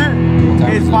time is it?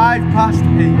 It's 5 past 8.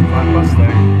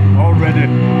 8:05. Already.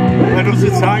 Where does the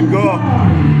time go?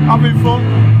 Having fun?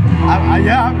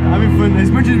 Yeah, I'm having fun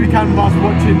as much as we can whilst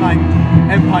watching like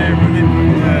Empire running.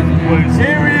 Yeah, please.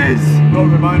 Here he is. Don't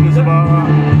remind us about that.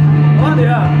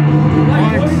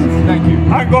 Thank you.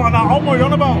 I ain't got on that home, what are you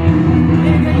on about?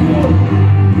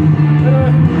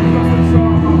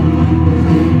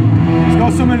 He's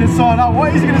got something to sort out.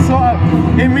 What is he going to sort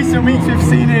out? In recent weeks we've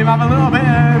seen him have a little bit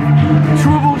of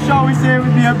trouble, shall we say,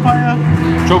 with the Empire.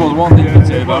 Trouble's one thing to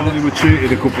say about We it. were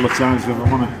cheated a couple of times with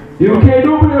them, wasn't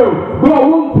UKW, got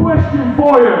one question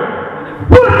for you.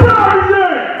 What time is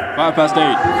it? 5 past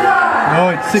 8. No,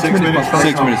 it's 6 minutes past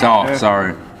 6 minutes. Oh,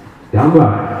 sorry. Damn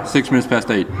right. 6 minutes past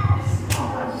 8.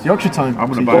 It's Yorkshire time. I'm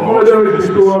going to buy What I one. do is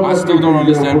just go on I still don't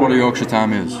understand what a Yorkshire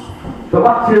time is. The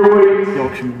last 2 weeks,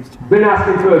 Yorkshireman's time. been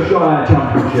asking for a shot at a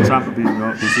championship. Time to beat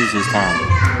that. This is his time.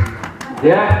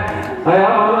 Yeah? I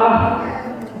am.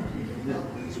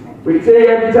 We can see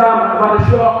every time I've had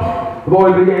a shot, I've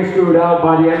always been getting screwed out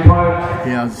by the Empire.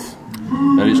 He has.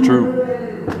 That is true.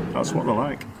 That's what they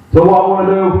like. So what I want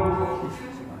to do,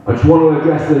 I just want to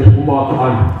address this one more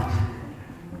time.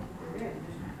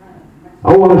 I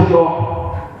want a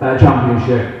shot at a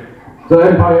championship. So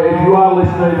Empire, if you are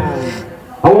listening,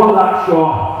 I want that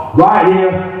shot right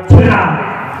here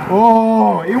tonight.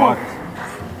 Oh, he wants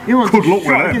Good to luck with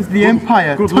shot it. against the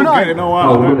Empire Good luck tonight. getting no Oh,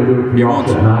 out we're of going to do it He wants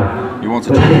it. tonight. He wants a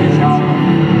championship.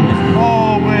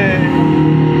 Oh, wait.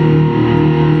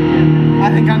 I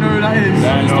think I know who that is.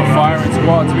 That is the Firing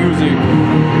Squad's music.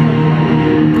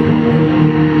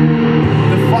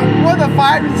 What are the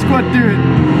firing squad doing? I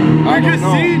We're don't just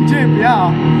know. seeing Jim, yeah.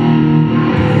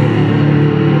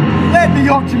 Let the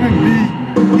Yorkshireman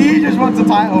be. He just wants a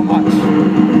title match.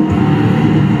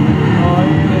 Oh,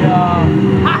 here they are.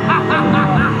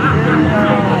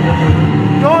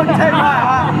 Don't take my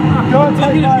hat. Don't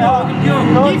take my hat.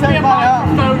 Don't take my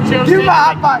hat. Give my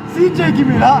hat back. CJ, give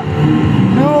me that.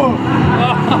 No.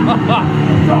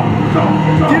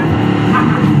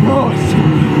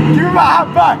 Give me my hat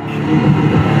back.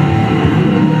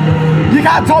 You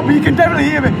can't talk me, you can definitely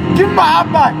hear me. Give me my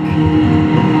hat back.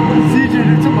 CJ,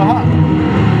 you took my hat.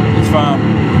 It's fine.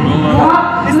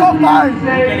 We'll It's not mine.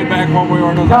 get it back one way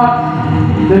or another.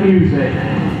 Cut the music.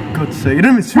 God's sake, you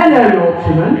don't even speak. Hello,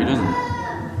 Yorkshireman. He doesn't.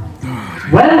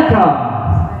 Welcome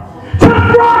to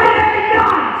Friday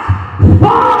Night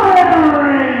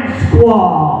Firing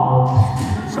Squad.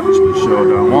 It's actually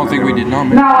Showdown. One thing we did not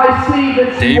mention. Now I see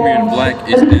that Damien Black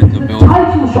is in the building.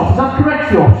 Title shot, is that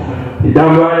correct, Yorkshireman? You're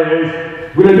damn right it is.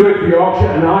 We're going to do it for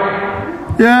Yorkshire tonight.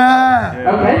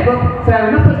 Yeah. Okay, but fair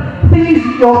enough. But the thing is,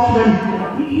 Yorkshireman,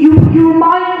 you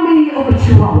remind me of a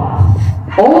chihuahua.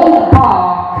 All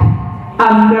bark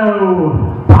and no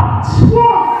bite.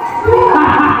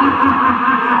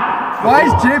 Why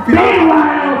is JP?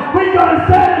 Meanwhile, we've got a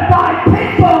certified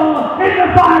pitbull in the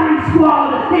firing squad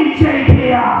in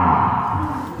JPR.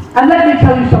 And let me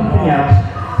tell you something else.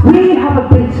 We have a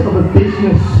bit of a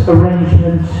business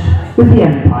arrangement with the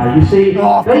Empire. You see,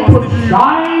 they put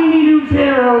shiny new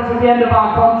zeros at the end of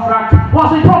our contract,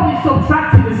 whilst they probably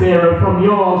subtracted a zero from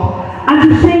yours. And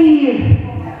you see,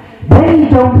 they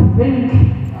don't think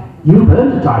you've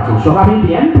earned a title shot. I mean,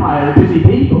 the Empire are busy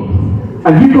people.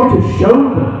 And you've got to show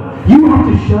them. You have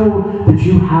to show that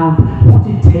you have what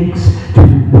it takes to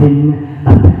win a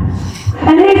belt.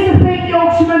 And here's the thing,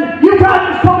 Yorkshireman, you can't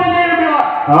just come in here and be like,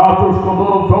 I've just come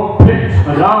home from pits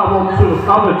and I want to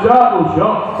have a title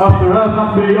shot after I've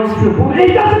had my Yorkshire pudding.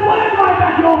 It doesn't work like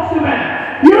that, Yorkshireman.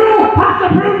 You have to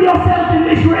prove yourself in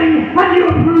this ring, and you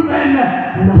have proven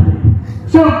nothing.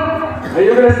 So, are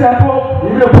you going to step up? Are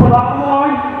you going to put that on the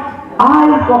line?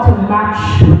 I've got a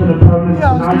match with an opponent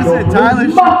tonight. I was going to say Tyler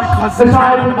should, because as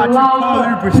I would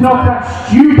love to knock that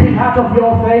stupid hat off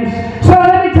your face. So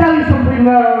let me tell you something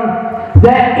though.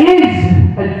 There is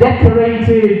a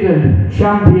decorated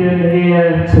champion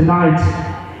here tonight.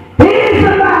 He is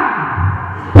the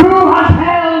man who has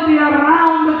held the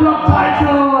around-the-clock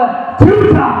title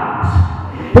 2 times.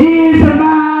 He is the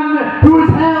man who has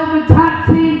held the tag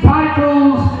team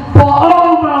titles for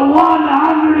over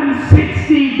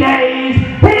 160 days.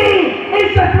 He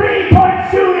is the 3-point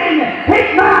shooting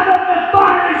hitman of the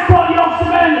firing squad,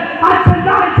 Yorkshireman. And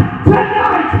tonight,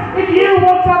 if you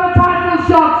want to have a title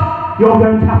shot, you're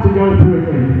going to have to go through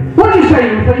him. What do you say,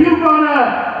 Luther? You're going to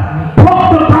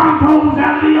pop the Broncos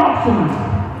out of the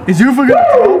Yorkshireman? Is you for good?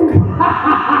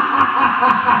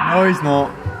 No, he's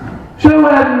not. So,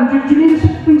 do you need us to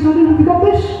bring something? Have you got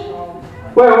this?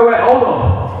 Wait, hold on.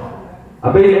 I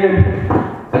beat him.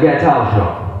 I get a title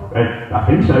shot. I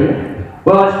think so, yeah.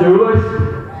 Well, let's do this.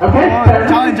 Okay.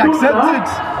 Challenge accepted.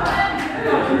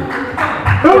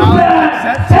 Who's there?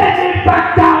 Send him back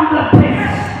down the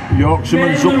pit.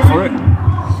 Yorkshireman's up for it.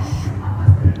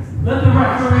 Let the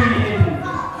referee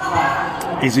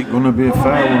in. Is it going to be a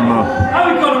fair one though? Oh,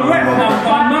 we've got a ref now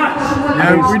by match.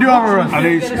 Yeah, we do have a ref. And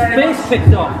he's, His face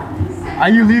picked up. Are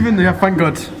you leaving? Yeah, thank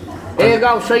God. Here you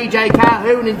go, CJ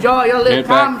Calhoun, enjoy your little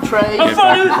country. Get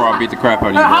back before I beat the crap out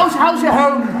of you. How's your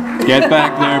home? Get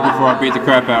back there before I beat the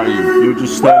crap out of you. you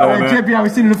just stay there, mate. JP,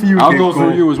 I've seen enough of you. I'll go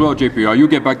through you as well, JPR. You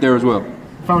get back there as well.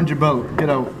 Found your belt. Get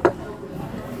out.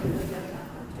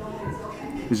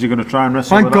 Is he going to try and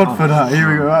wrestle? Thank God for that. Here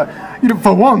we go. You know,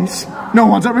 for once, no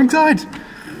one's at ringside.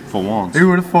 For once. Who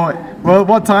would have thought? Well,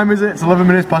 what time is it? It's 11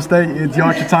 minutes past 8. It's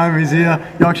Yorkshire time. He's here.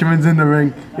 Yorkshireman's in the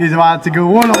ring. He's about to go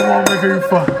one-on-one with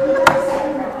Ufa.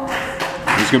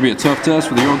 It's going to be a tough test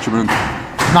for the Yorkshireman.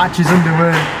 Match is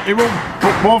underway. He won't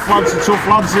put both lads are tough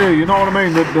lads here, you know what I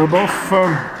mean? They're both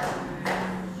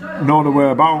know their way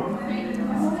about.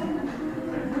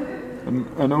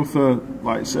 And Uther,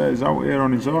 like I say, is out here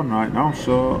on his own right now,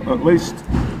 so at least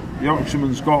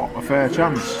Yorkshireman's got a fair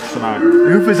chance tonight.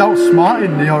 Ufa's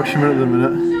outsmarting the Yorkshireman at the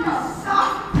minute.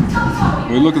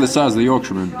 When you look at the size of the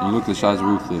Yorkshireman, and you look at the size of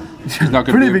Uther, he's not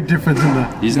going Pretty big difference in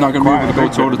there. He's not going to be able to go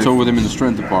toe to toe with him in the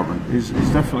strength department. He's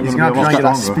definitely He's going to be a lot get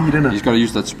that stronger. speed in it. He's got to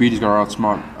use that speed. He's got to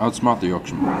outsmart the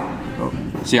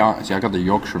Yorkshireman. See, I got the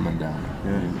Yorkshireman down.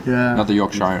 Yeah. Not the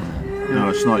Yorkshireman. No,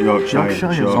 it's not Yorkshire.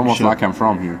 Yorkshire. It's It's almost like I'm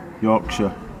from here.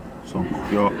 Yorkshire. So,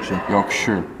 Yorkshire.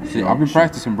 Yorkshire. See, I've been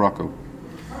practicing Brocco.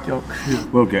 Yorkshire.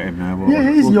 We'll get him there.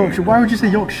 Yeah, he's Yorkshire. Why would you say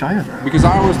Yorkshire? Because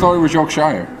I always thought it was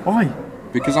Yorkshire. Why?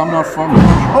 Because I'm not from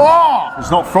Yorkshire. Oh!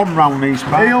 He's not from round these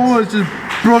parts. He almost just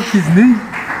broke his knee.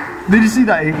 Did you see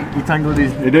that? He tangled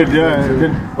his knee. He did, yeah. He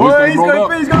did. Oh, he's going to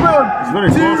be on. He's very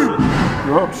close.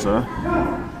 You're up, sir.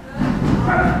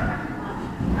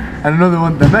 And another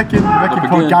one, they're making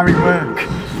for Gary work.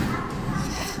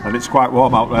 And it's quite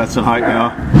warm out there tonight, you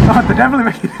know. Oh, they're definitely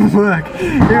making him work.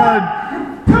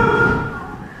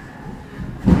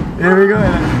 Here we go.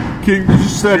 Keep,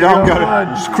 just stay down, Gary.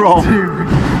 Just crawl.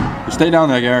 Just stay down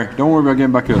there, Gary. Don't worry about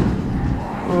getting back up.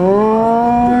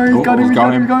 Oh, he's got him, he's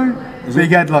got him. Big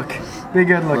headlock. Big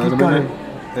headlock, he's got him.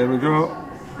 Here we go.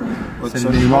 Let's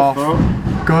send him off.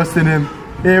 Ghosting him.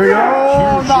 Here we go.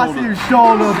 Oh, massive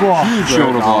shoulder block. Huge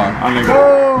shoulder block.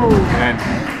 Oh!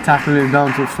 Tackling him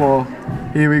down to the floor.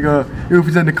 Here we go.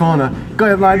 Ufa's in the corner.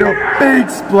 Got him lined up. Big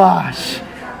splash.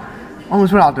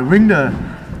 Almost went out the ring there.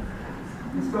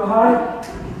 Oh.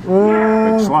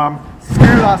 Big slam.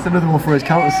 Screw, that's another one for his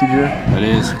counter, CJ. It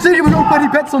is. CJ, we don't put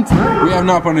any bets on tonight. We have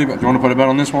not put any bet. Do you want to put a bet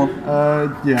on this one?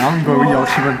 Yeah, I'm going with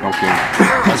Yorkshireman. Okay.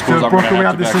 I suppose So, I'm Brooke, going we to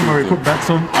had this summer, we put bets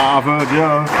on. I've heard,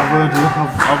 yeah.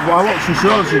 I watch the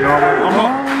shows, you know.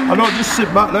 I don't just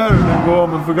sit back there and then go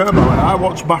home and forget about it. I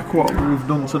watch back what we've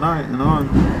done tonight, you know. And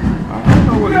I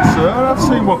know what you say. I've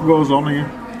seen what goes on here.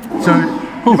 So,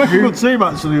 you make a good team,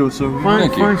 actually, also. Fine.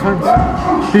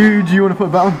 Who do you want to put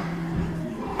a bet on?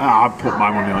 I'd put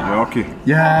my money on Yorkie.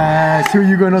 Yes. Who are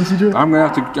you going on, CJ? I'm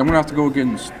gonna have to go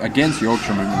against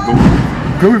Yorkshireman.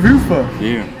 Go with Ufa.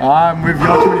 Yeah. I'm with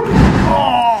Yorkshireman.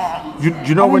 Do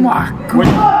you know when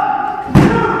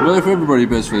Well, if everybody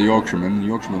bets for the Yorkshireman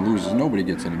loses, nobody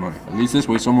gets any money. At least this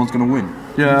way, someone's going to win.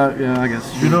 Yeah, I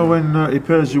guess. Do you know when he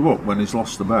pays you up when he's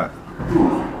lost the bet?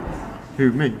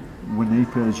 Who, me? When he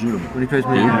pays you. When he pays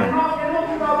me? Yeah.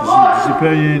 Does he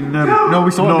pay you in... no,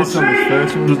 we saw this on his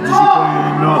first one. Does he pay you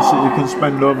in notes that you can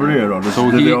spend over here? Or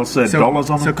do they all say dollars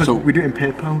on them? So we do it in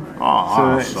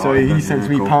PayPal. So he sends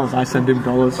me pounds, I send him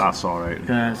dollars. That's alright.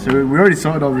 Yeah, so we already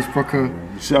sorted all this Brooker.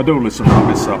 See, I do listen to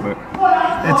this that bit.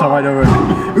 It's alright, don't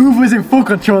worry. Uber's in full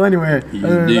control anyway.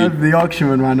 The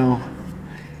Yorkshireman right now.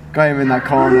 Got him in that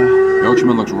corner. The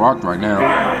Yorkshireman looks rocked right now.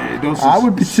 Yeah, he does. I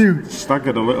would be too.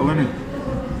 Staggered a little, isn't he?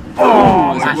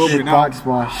 Oh, massive back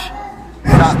splash.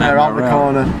 Sat there out the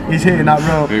corner. He's hitting that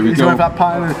rope. He's going for that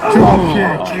pattern.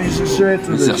 Drop kick. Jesus, straight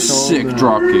to the shoulder. It's a sick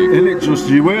drop kick. Isn't it just,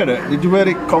 you wear it? Did you wear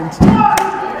it constantly?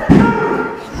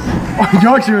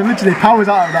 Yorkshireman literally powers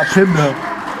out of that pin though.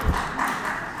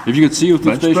 If you could see with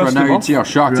his face right now, you'd see how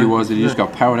shocked he was that he just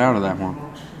got powered out of that one.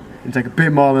 It'd take a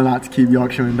bit more than that to keep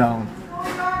Yorkshireman down.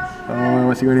 Oh,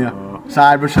 what's he going here?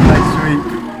 Side brush and leg sweep.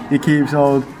 He keeps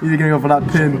hold. He's going to go for that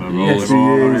pin. Yes, he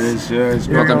is. Yeah, he's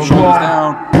got them shoulders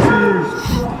down.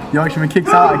 Yorkshireman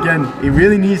kicks out again. He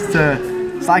really needs to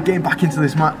start getting back into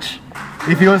this match.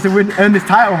 If he wants to earn this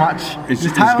title match. He's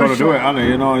got to do it, hasn't he?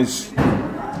 You know,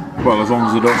 well, as long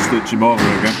as they don't stitch him over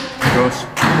again, of course.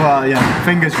 Well, yeah,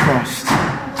 fingers crossed.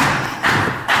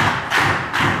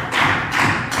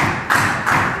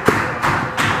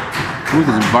 Ruth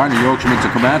is inviting the Yorkshireman to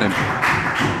come at him.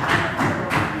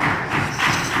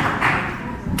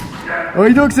 Oh,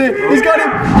 he ducks it. He's got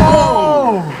him.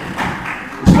 Oh!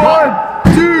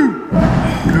 1,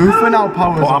 2. Ufa now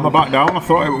powers. Oh, I'm back down. I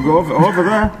thought it would go over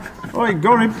there. Oh, he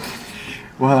got him.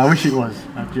 Well, I wish it was.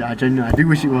 I genuinely do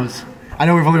wish it was. I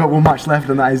know we've only got one match left,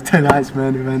 and that is tonight's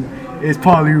main event. It's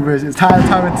Paul Ubers. It's Tyler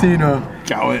Tarantino.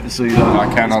 Can't wait to see that.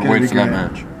 I cannot wait for that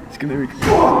match. It's going to be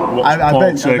cool. I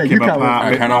bet you can't wait.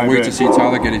 I cannot wait to see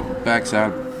Tyler get his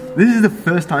backside. This is the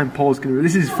first time Paul's going to.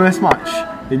 This is his first match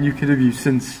in UKW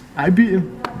since I beat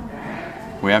him.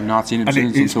 We have not seen him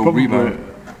since until Rebound.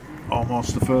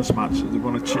 Almost the first match that they're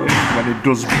going to cheer when he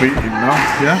does beat him now.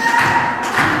 Yeah.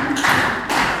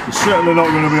 He's certainly not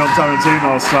going to be on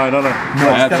Tarantino's side, are they?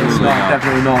 No,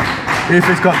 definitely not. If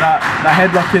it's got that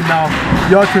headlock in now,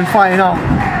 Yorkshireman's fighting out.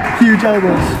 Huge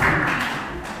elbows.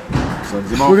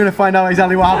 We're going to find out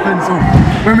exactly what happens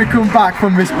when we come back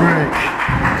from this break.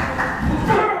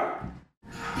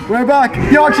 We're back.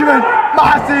 Yorkshireman,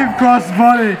 massive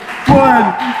crossbody.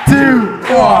 1,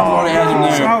 2.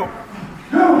 Oh,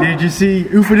 did you see?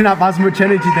 Ufa didn't have as much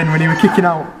energy then when he was kicking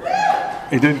out.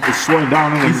 He didn't. He's slowing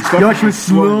down. Yorkshireman's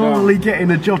slowly getting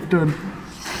the job done.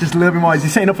 Just a little bit more. Is he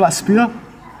setting up for that spear?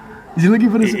 Is he looking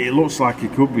for this? It looks like he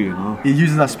could be, you know. He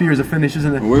uses that spear as a finish,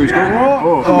 isn't it? Where he's going?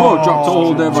 Oh, dropped to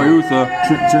hold there by Uther.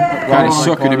 Kind of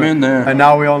sucking him in there. And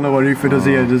now we all know what Ufa does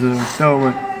here, don't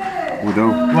we? We do.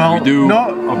 Well, we do.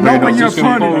 Not when your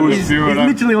opponent is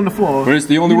literally on the floor. But it's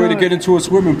the only way to get into a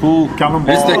swimming pool.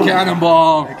 Cannonball. It's the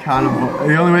cannonball.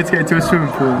 The only way to get into a swimming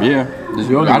pool. Yeah.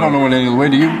 I don't know any other way,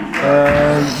 do you?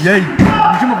 Yeah, you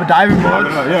jump off a diving board.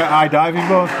 Yeah, high diving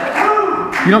board.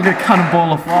 You're not going to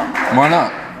cannonball off that. Why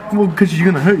not? Well, because you're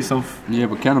going to hurt yourself. Yeah,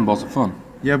 but cannonballs are fun.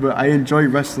 Yeah, but I enjoy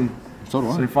wrestling. So do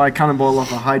I. So if I cannonball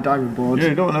off a high diving board... Yeah,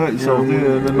 you don't hurt yourself, do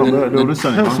you? They're not hurt this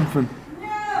anymore. Hurt something.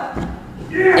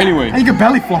 Anyway. And you can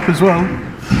belly flop as well.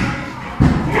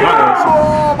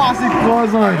 Oh, massive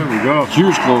clothesline. There we go.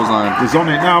 Huge clothesline. He's on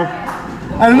it now.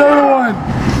 And another one.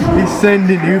 He's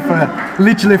sending Ufa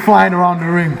literally flying around the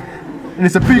ring. And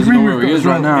it's a big ring we've got as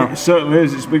well. Right now. It certainly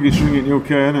is. It's the biggest ring in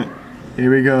UK, isn't it? Here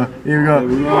we go.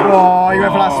 Oh, he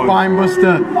went for that spine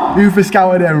buster. Ufa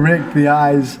scouted and raked the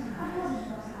eyes.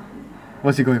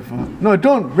 What's he going for? No,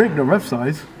 don't rake the ref's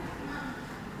eyes.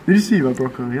 Did you see that,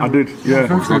 Brocco? Yeah. I did, yeah.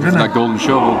 That golden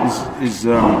shovel. He's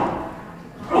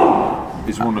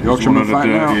one of the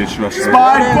dirtiest wrestlers.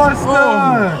 Spine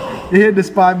buster! He hit the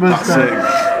spine buster.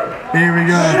 Here we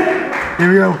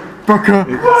go. Brocco,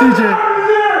 CJ.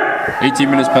 18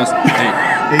 minutes past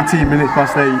 8. 18 minutes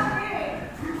past 8.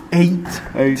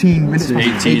 18 minutes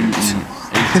past 18.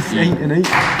 8 and 8.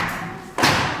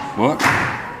 What?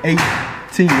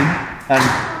 18 and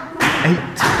 8.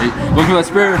 Look at that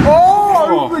spear.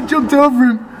 Oh, jumped over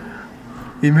him.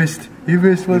 He missed. He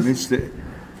missed it.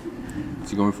 Is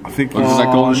he going for? I think it's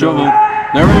that golden shovel.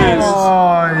 There it is.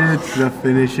 Oh, it's the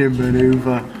finishing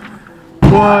maneuver.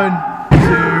 1, 2,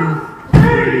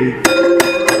 3.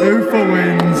 Ufa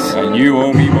wins. And you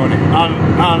owe me money.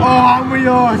 And we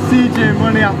owe CJ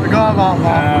money, I forgot about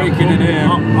that. Breaking it in.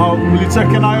 Will you take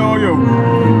an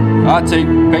IOU? I take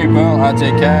PayPal, I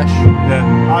take cash.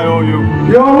 Yeah, I owe you.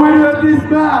 Your winner of this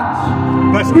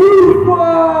match, Best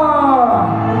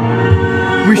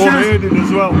We should unaided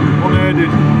as well. Unaided.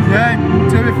 Yeah,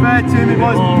 to be fair to him, it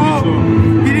was. But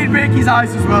he did break his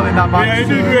eyes as well in that match. Yeah, he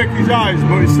did break his eyes,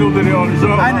 but he still did it on his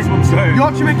own. That's what I'm saying.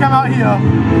 Yorkshireman came out here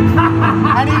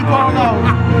and he called out.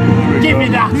 Give me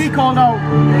that. He called out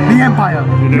the Empire,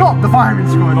 not the firing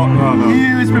squad. No.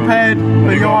 He was prepared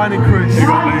for Johan and Chris. He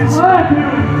got these.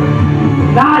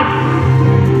 Nice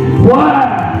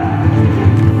work.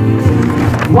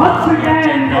 Once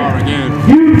again,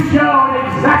 you've shown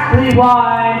exactly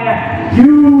why you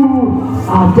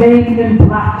are Damien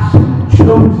Black's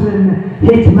chosen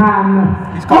hitman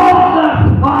of the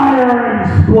firing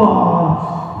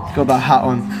squad. He's got that hat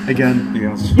on again.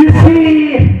 Yes. You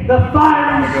see the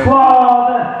firing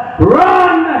squad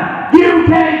run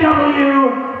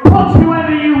UKW, put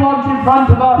whoever you want in front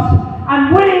of us,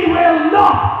 and we will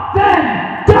knock them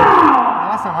down!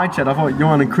 Last time I checked, I thought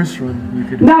Johan and Chris run.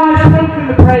 Now I've spoken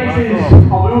the praises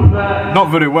of Uther. Not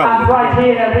very well. And right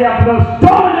here we have the most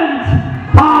dominant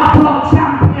hardcore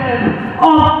champion of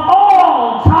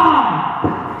all time.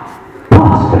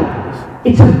 But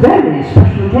it's a very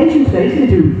special occasion today, isn't it,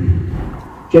 dude?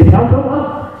 JPL, go well.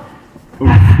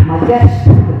 My guest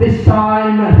this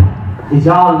time is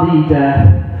our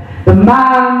leader. The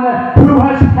man who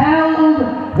has held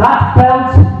that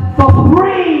belt for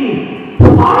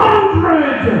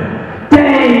 300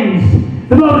 days.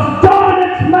 The most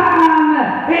dominant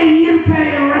man in UK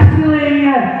wrestling.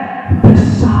 The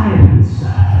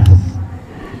silencer.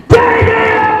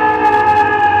 Damien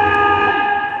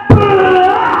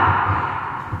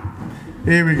Black!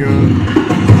 Here we go.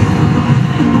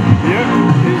 Yeah,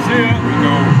 he's here. We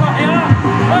go.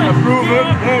 Approve it.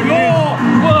 There he is.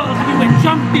 World Heavyweight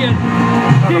Champion.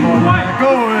 King White.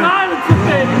 Silence of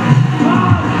it.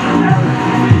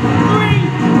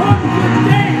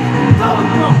 300 days.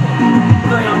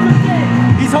 300 days.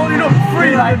 He's holding up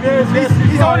three like this.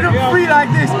 He's holding up three like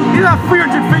this. He doesn't have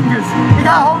 300 fingers. He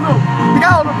can't hold up. He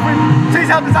can't hold up three. So he's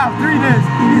held this out 3 days.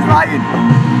 He's lying.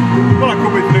 Well, it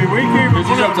could be 3 weeks. This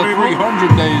is up to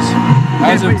 300 days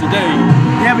as of today.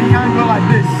 Yeah, but you can't go like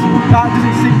this. That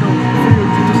doesn't signal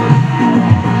 300.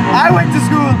 I went to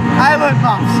school. I learned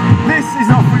maths. This is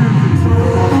not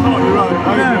 300. Oh, you're right.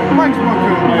 Yeah, thanks,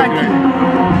 Marco. Thank you.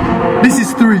 This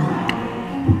is 3.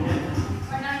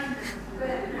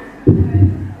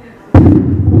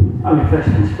 Only first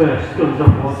things first, guns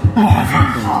up, boys.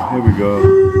 Here we go.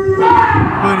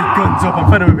 Bloody guns up. I'm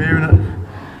fed up with hearing it.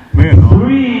 Me and all.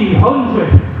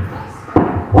 300.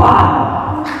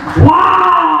 Wow! Wow!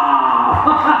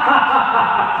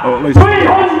 Oh, at least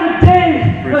 300 days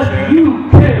of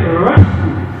UK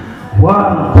wrestling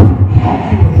world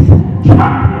heavyweight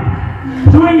champion.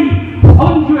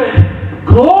 300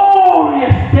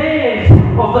 glorious days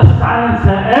of the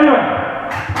silencer era.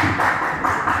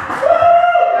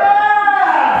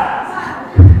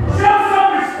 Show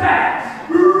some respect.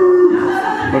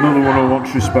 another one who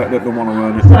wants respect that don't want to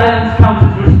earn it. Silence counts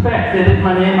as respect. It is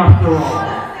my name after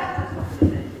all.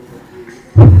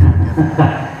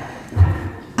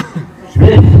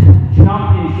 This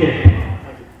championship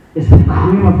is the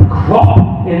cream of the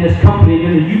crop in this company,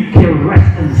 in the UK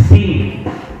wrestling scene.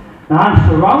 And I'm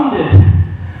surrounded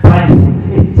by a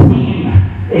team,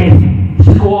 a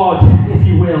squad, if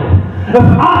you will, of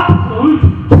absolute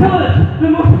killers, the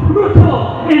most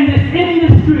brutal in this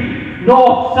industry,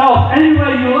 north, south,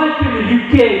 anywhere you like in the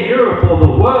UK, Europe, or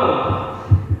the world.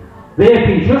 They have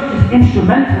been just as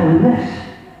instrumental in this.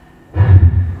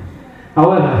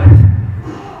 However,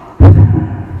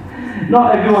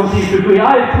 not everyone seems to agree.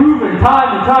 I have proven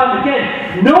time and time again,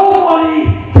 nobody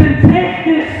can take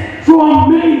this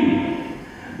from me.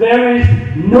 There is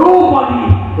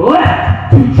nobody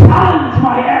left to challenge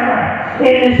my error.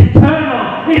 It is eternal.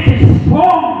 It is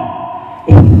strong.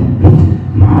 It is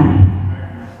mine.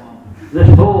 This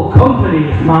whole company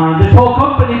is mine. This whole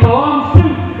company belongs to,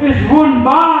 is run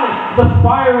by the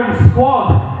firing squad.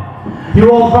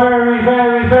 You're all very,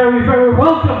 very, very, very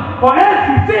welcome for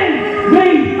everything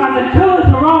me and the killers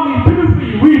around me do for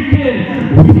you week in,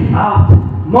 week out,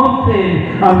 month in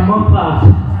and month out.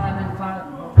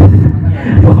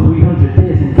 For 300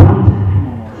 days and counting.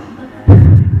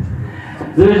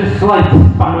 There is a slight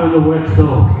spanner in the works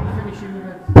though.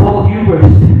 Paul Hubert.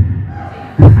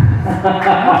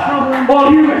 Paul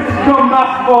Hubert has come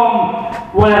back from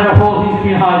whatever hole he's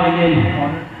been hiding in.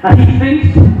 And he thinks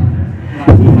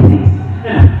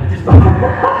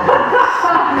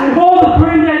all the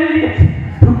brain-dead idiots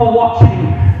who are watching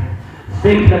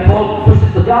thinking that Paul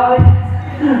pushes the guy.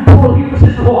 Paul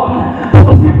pushes the one.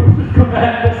 Paul pushes come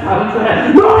out this house.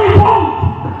 No, he won't!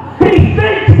 He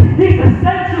thinks he's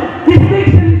essential. He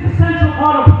thinks that he's essential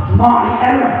part of my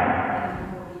era.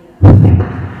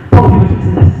 Paul pushes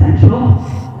is essential.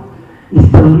 He's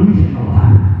delusional.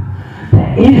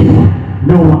 There is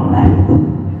no one left.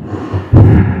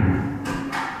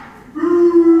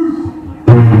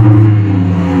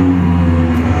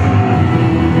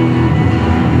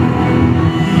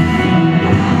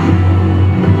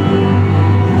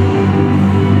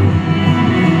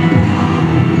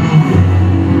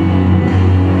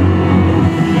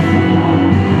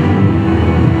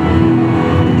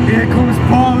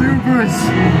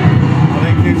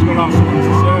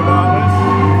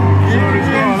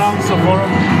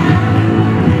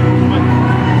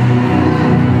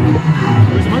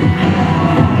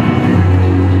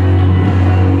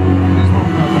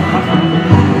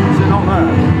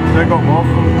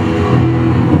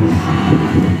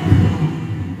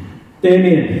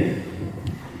 Damien,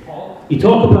 you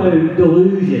talk about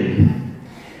delusion.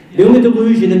 The only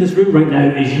delusion in this room right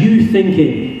now is you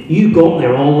thinking you got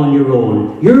there all on your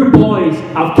own. Your boys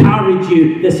have carried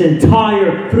you this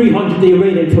entire 300-day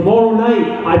raid, and tomorrow night,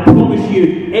 I promise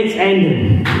you, it's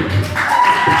ending.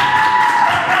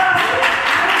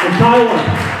 And Tyler,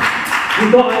 you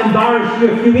thought I embarrassed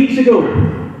you a few weeks ago.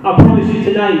 I promise you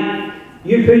tonight,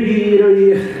 you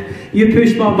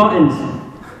pushed my buttons.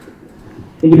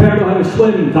 And you better know how to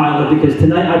swim, Tyler, because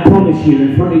tonight, I promise you,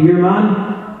 in front of your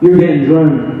man, you're getting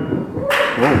drowned.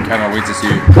 Whoa, cannot wait to see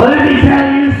you. Well, let me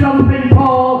tell you something,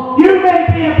 Paul. You may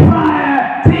be a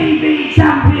prior TV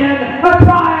champion, a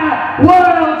prior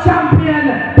world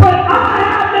champion, but I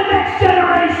am the next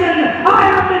generation.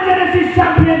 I am the Genesis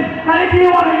champion. And if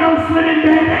you want to go swimming,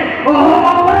 baby, oh,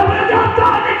 well, we'll go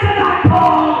diving tonight,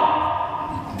 Paul.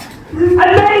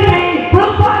 And maybe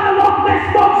we'll find the Loch Ness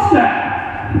monster.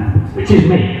 Which is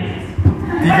me.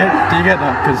 Do you get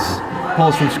that? Because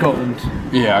Paul's from Scotland.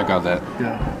 Yeah, I got that.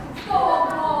 Yeah.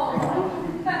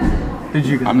 Did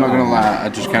you get I'm not gonna lie, I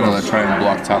just kind of try and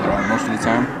block Tyler out most of the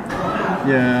time.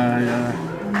 Yeah.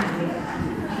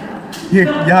 You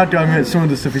have to admit some of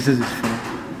the stuff he says is funny.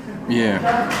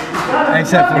 Yeah.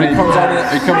 Except for when it comes in the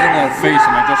face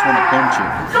and I just want to punch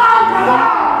it.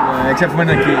 Yeah, except for when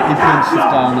like, he punches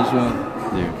stuff down as well.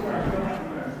 Yeah.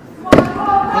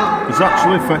 He's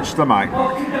actually fetched the mic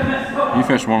back. You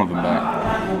fetched one of them back.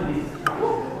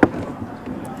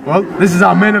 Well, this is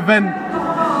our main event,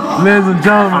 ladies and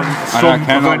gentlemen. And I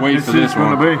cannot wait for this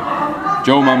one.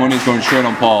 Joe, my money's going straight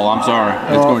on Paul. I'm sorry.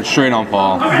 It's going straight on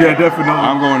Paul. Yeah, definitely.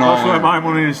 I'm going all in. That's where my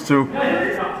money is too.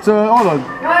 So, hold on.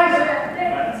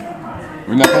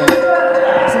 We're not playing.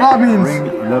 So that means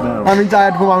I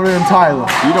had to put my money on Tyler.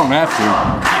 You don't have to.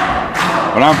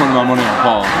 But I'm putting my money on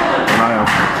Paul. And I am.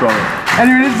 Sorry.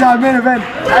 Anyway, this is our main event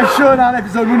at Showdown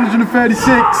episode 136.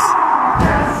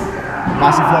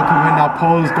 Massive lock and win now.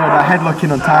 Paul's got a headlock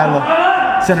in on Tyler.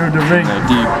 Centre of the ring. They're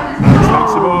deep.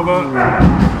 Knocks him over.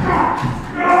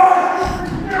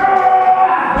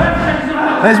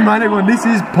 Let's remind everyone, this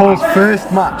is Paul's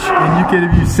first match in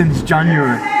UKW since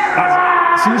January.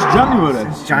 Since January?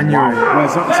 Since January. Wow.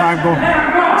 Where's that time gone?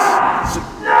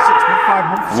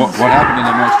 5 months. What happened in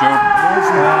the match, Joe?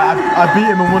 I beat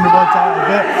him and won the world title,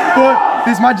 but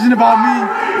this match isn't about me.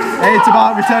 It's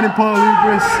about returning Paul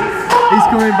Lubris. He's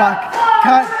coming back.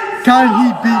 Can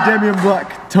he beat Damien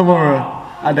Black tomorrow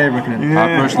at Dave Reckoning? Yeah. I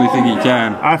personally think he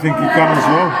can. I think he can as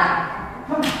well.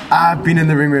 I've been in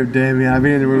the ring with Damien. I've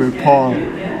been in the ring with Paul.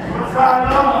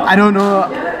 I don't know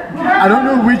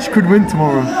which could win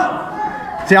tomorrow.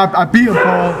 See, I beat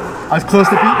Paul. I was close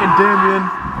to beating Damien.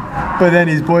 But then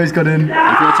his boys got in. If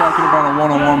you're talking about a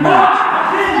one-on-one match,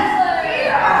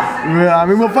 I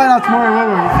mean, we'll find out tomorrow,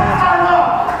 won't we?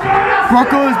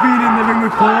 Rocco's been in the ring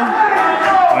with Paul.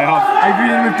 I have. Have you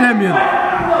been in with Damien?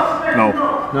 No.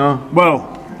 No. Well,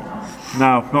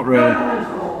 no, not really.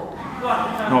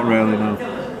 Not really, no.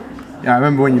 Yeah, I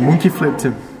remember when you monkey flipped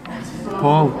him.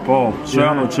 Paul. Straight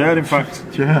on a chair, in fact.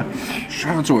 Yeah.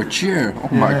 Straight onto a chair. Oh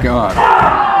my god.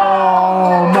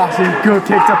 Oh, massive good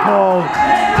kick to Paul.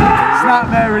 Snap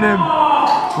there in him.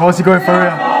 What's he going for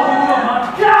here?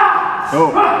 Oh,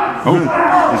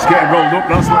 he's getting rolled up,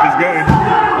 that's what he's getting.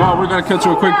 Well, we're going to cut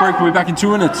to a quick break. We'll be back in 2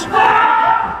 minutes.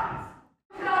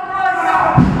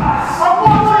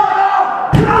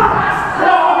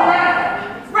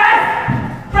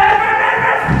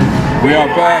 We are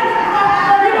back.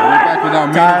 We're back with our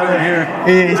main event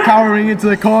here. He's cowering into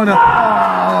the corner.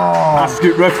 Ask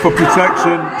it ref for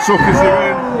protection. Suckers are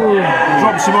in.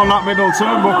 Drops him on that middle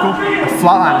turnbuckle. A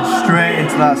flatline straight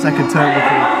into that second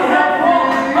turnbuckle.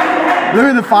 Look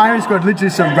at the firing squad literally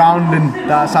surrounding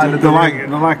that side of the ring.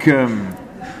 They're like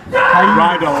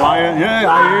ride a lion. Yeah,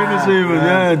 hyenas even.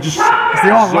 Yeah, just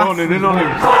zoning in on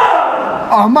him.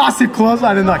 Oh, massive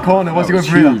clothesline in that corner. What's he going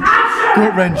for here?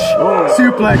 Gut wrench.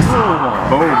 Suplex.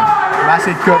 Boom.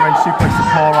 Massive gut wrench suplex to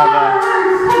Paul right there.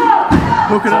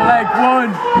 Look at the leg.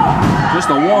 One. Just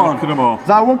a one. Look at them all. Is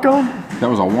that one count? That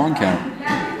was a one count.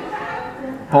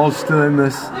 Paul's still in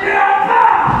this.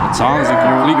 Tyler's in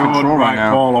complete control right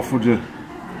now. Paul off, would you?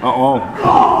 At all?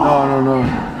 No.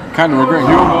 Kind of regret.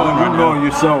 You know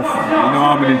yourself. You know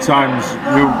how many times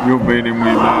you've been in with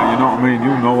you know what I mean?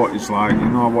 You know what it's like. You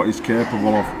know what he's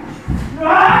capable of.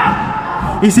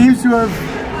 He seems to have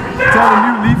turned a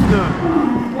new leaf though.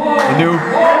 A new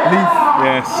leaf?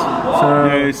 Yes. So,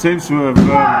 yeah, he seems to have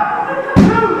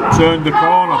turned the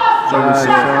corner.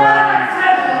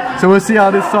 So we'll see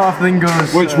how this sort of thing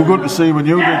goes. Which we're good to see when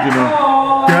you did, you know.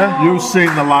 Yeah? You've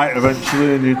seen the light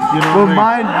eventually, and you know. Well,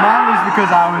 mine was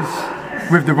because I was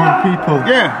with the wrong people.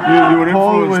 Yeah, you were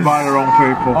influenced by the wrong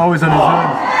people. Always on his own.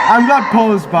 I'm glad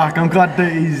Paul's back. I'm glad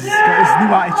that he's got this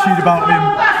new attitude about him.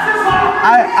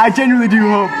 I genuinely do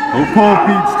hope Paul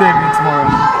beats Damien tomorrow.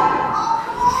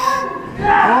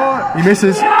 Oh, he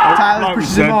misses. Tyler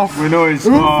pushes him off. We know he's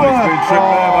been tripped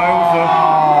there by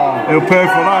Ufa. He'll pay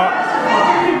for that.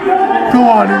 Come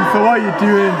on, Ufa, what are you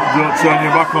doing? Don't turn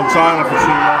your back on Tyler for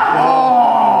too long.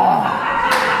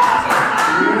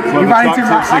 He ran into him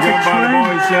like a train.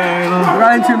 He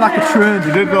ran into him like a train.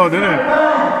 He did though, didn't he?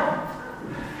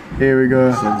 Here we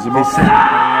go. Sends him up.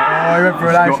 Oh, he went for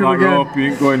an action again. He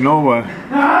ain't going nowhere.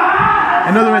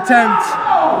 Another attempt.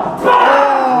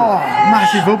 Oh,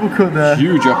 massive uppercut there.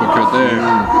 Huge uppercut there.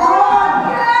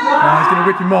 Now he's going to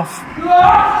whip him off.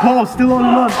 Paul still on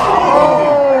him on.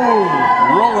 Oh!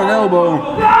 Rolling elbow.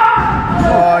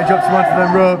 Oh, he drops him onto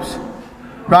them ropes.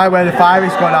 Right where the firing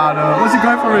squad are though. What's he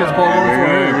going for here?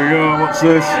 Here we go. What's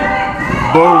this?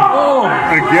 Boom.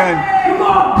 Again.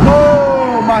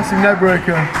 Oh, massive neck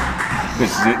breaker.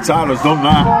 This is it. Tyler's done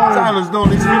that. Tyler's done.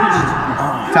 He's finished.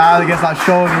 Tyler gets that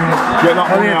shoulder up. Get that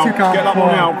money out. Get that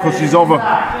money out because he's over.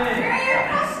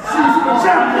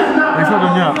 He's not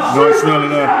done yet. No, it's nearly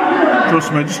there.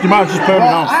 Trust me. You might just pay me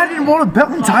now. I didn't want to bet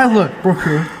on Tyler,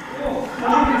 Brooker.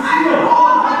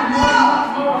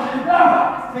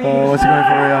 Oh, what's he going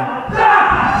for here?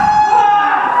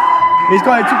 He's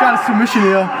got some kind of submission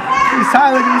here. Is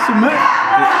Tyler going to submit?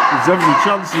 There's every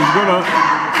chance he's gonna.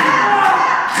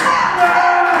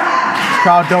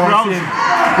 Crowd don't want to see him.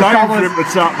 Dying for him to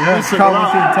tap. Yeah, crowd want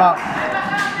to see him tap.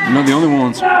 You're not the only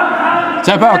ones.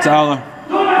 Tap out, Tyler.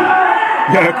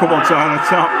 Yeah, come on, Tyler,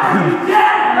 tap.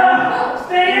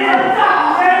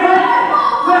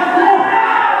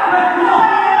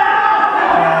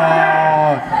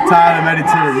 Tyler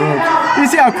meditated ropes. You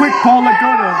see how quick Paul let go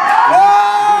though?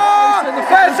 Oh!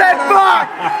 There's that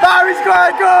back! Barry's got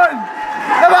a gun!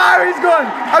 The Barry's gun!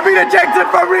 I've been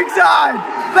ejected from ringside!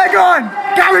 They're gone!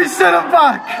 Gary sent him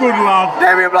back! Good lad.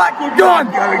 Damien Black, gone!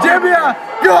 Damien,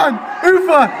 gone!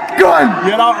 Ufa, gone!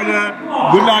 Get out of there.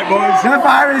 Good night, boys. The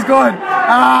Barry's gone!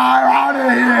 Out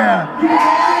of here!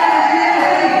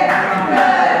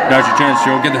 Now's your chance,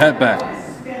 Joe. Get the head back.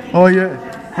 Oh yeah.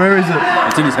 Where is it?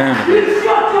 It's in his hand, I think.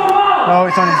 Oh,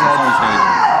 it's on his head. It's on his hand.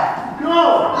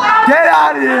 Get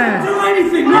out of here! Do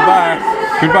anything, Goodbye.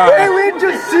 Goodbye. Hey, we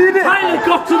just seen it! Tyler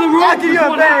got to the room. I'll give you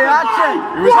a better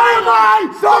action! Why am I?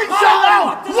 Stop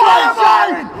shouting! Why am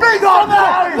I? Big on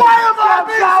that! Why am I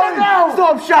shouting?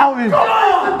 Stop shouting!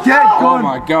 Get Oh gone!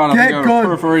 my God, I Get think I gone!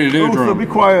 perforated eardrum. Be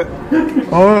quiet.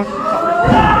 Oh,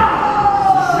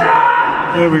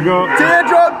 There we go.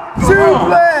 teardrop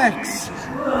suplex!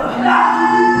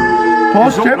 Paul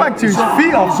straight back to his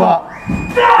feet off that.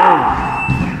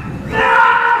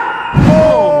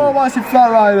 Oh, massive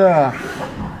flat rider.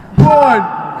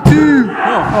 1, 2.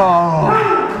 Oh.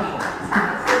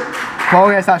 Paul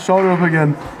gets that shoulder up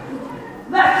again.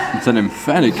 It's an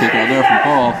emphatic kick out there from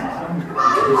Paul.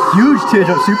 Huge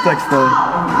teardrop suplex though.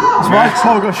 That's why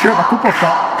Paul got straight back up off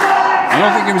that. I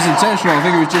don't think it was intentional. I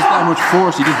think it was just that much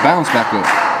force. He just bounced back up.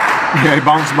 Yeah, he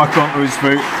bounced back onto his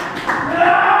feet.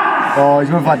 Oh, he's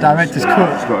going for that director's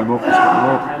cut. He's got him up. He's got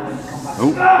him up.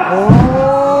 Oh.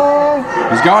 Oh.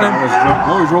 He's got him.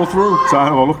 Oh, he's rolled through.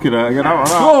 Tyler, well, look at that. Get out of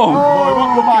that. Oh.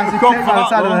 Oh, massive kick on the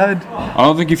side of the head. I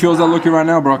don't think he feels that lucky right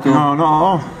now, Brocco. No, not at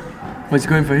all. What's he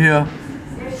going for here?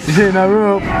 He's hitting that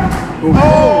rope.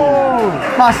 Oh!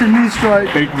 Massive knee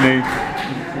strike. Big knee.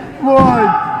 1,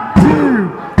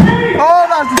 2. Oh,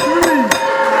 that's a 3.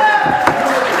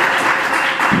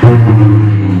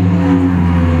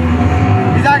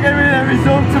 Is that going to be the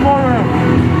result tomorrow?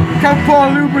 Can Paul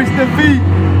Lubris defeat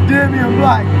Damien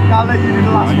Black. I'll let you do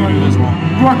the last one. This one.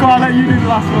 Rocco, I'll let you do the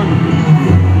last one.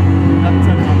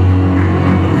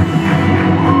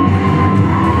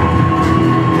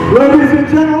 Ladies and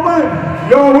gentlemen,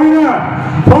 your winner,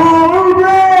 Paul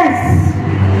Ubris!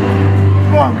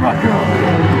 Come on, Rocco.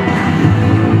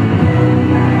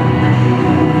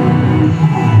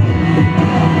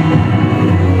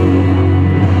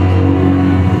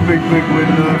 Big win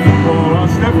there for Paul.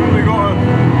 That's definitely got to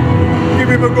give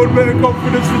him a good bit of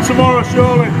confidence for tomorrow,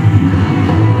 surely.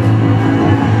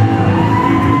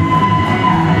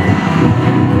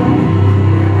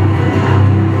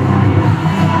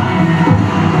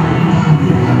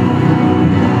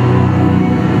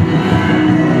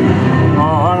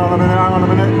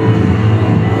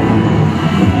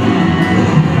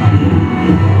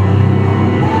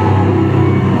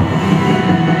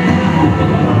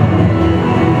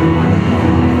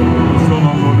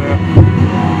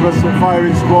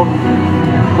 Firing squad,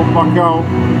 come back out.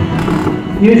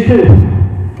 Used to.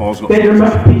 Paul's got get your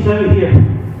mouthpiece out of here.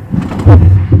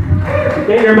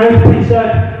 Get your mouthpiece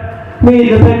out. Me and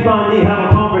the big man need have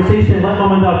a conversation. Let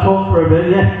mum and dad talk for a bit,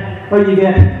 yeah? How do you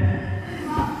get?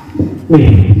 Me.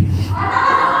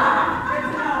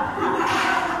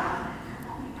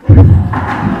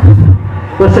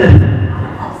 Listen,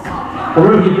 I don't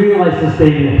know if you realise this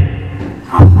thing yet.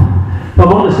 I'm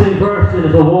not the same person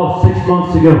as I was 6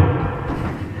 months ago.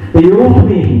 But you're old to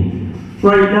me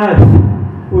right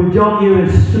now. We'll jump you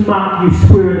and smack you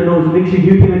square in the nose and make sure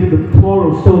you came into the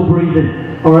tomorrow still breathing.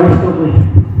 Alright, Stubley?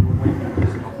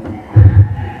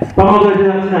 But I'm not going to do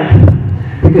that tonight.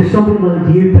 Because somebody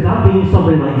like you, because I've been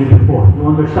somebody like you before, you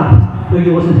understand? No,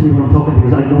 you listen to me when I'm talking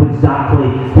because I know exactly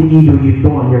the ego you've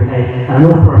got on your head. And I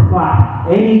know for a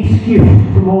fact, any excuse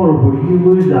tomorrow where you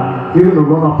lose that, you're going to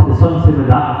run off to the sunset with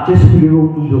that, just for your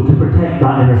own ego, to protect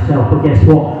that in yourself. But guess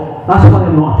what? That's why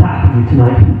I'm not attacking you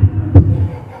tonight.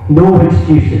 No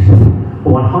excuses.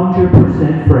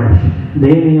 100% fresh.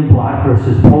 Damien Black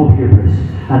versus Paul Hubris.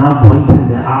 And I'm wiping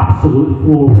the absolute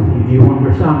floor with you. Do you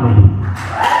understand me?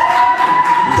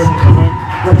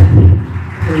 Listen.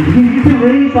 You can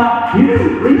raise that. You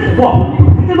can raise it. What?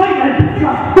 It's right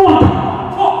there. Go on.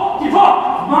 Give up.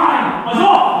 Mine. What's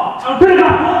up? Put it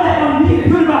back on there.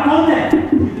 Put it back on there.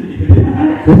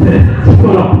 Listen.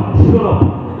 Shut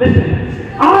up. Listen.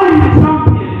 I'm the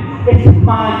champion. It's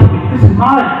my doing. This is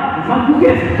mine. It's my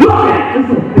cookies. Look at it.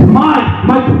 Listen. It's my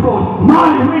microphone. My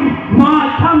ring. My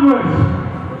cameras.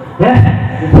 Yeah?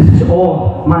 This is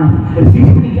all mine. If you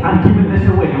think I'm giving this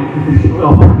away, you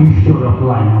shut up,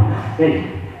 Lionel. Hey,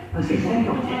 let's get some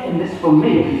of taking this from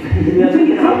me. You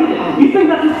think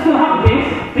that's what's still happening?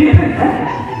 Do you think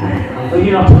that? Oh,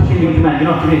 you're not touching me tonight.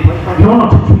 You're not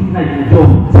touching me tonight in the door.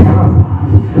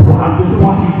 That's what I'm going to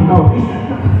want you to know.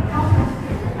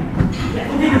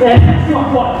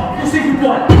 Yeah, what? Just think of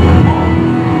what?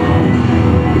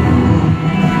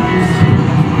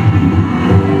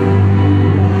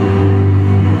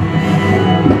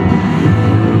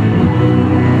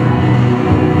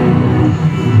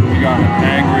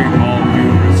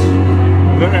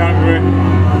 Very angry.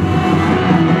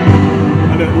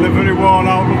 And they're very worn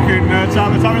out looking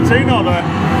Tarantino there.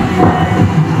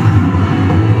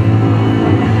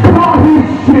 Cut his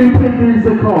stupid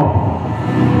music off.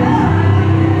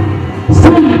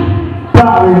 See,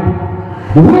 Barry,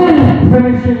 we're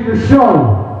finishing the show,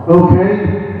 okay?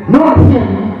 Not him.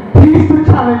 He's the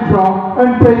challenger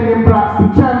and Damien Black's the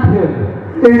champion.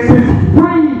 It's his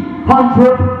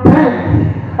 300th peg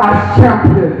as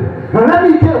champion. And let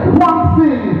me get one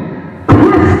thing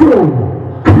crystal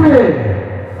clear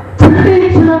to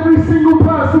each and every single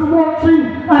person watching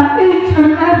and each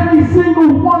and every single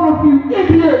one of you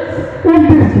idiots in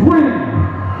this ring.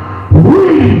 We,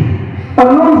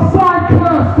 alongside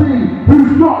Kirsty,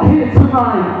 who's not here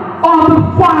tonight, are the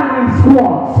firing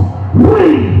squads.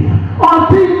 We are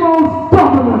the most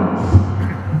dominant.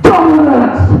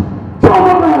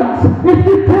 If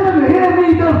you didn't hear me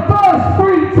the first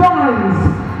 3 times,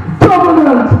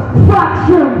 dominant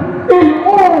faction in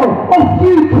all of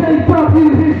UKW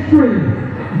history.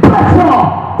 Better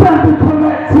than the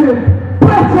Collective.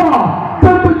 Better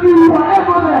than the new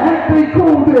whatever the heck they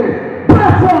called it.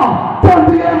 Better than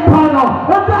the Empire.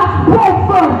 And that's both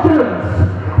versions.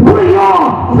 We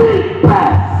are the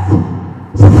best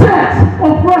set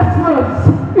of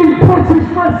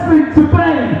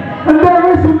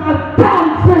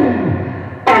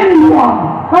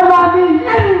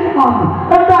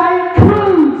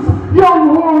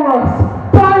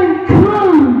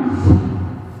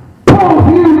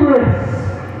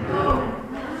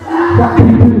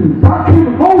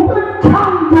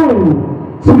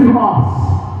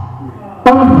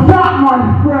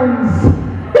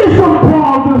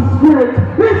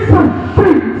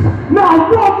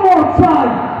one more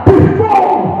time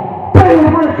before they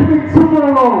are reckoning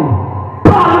tomorrow.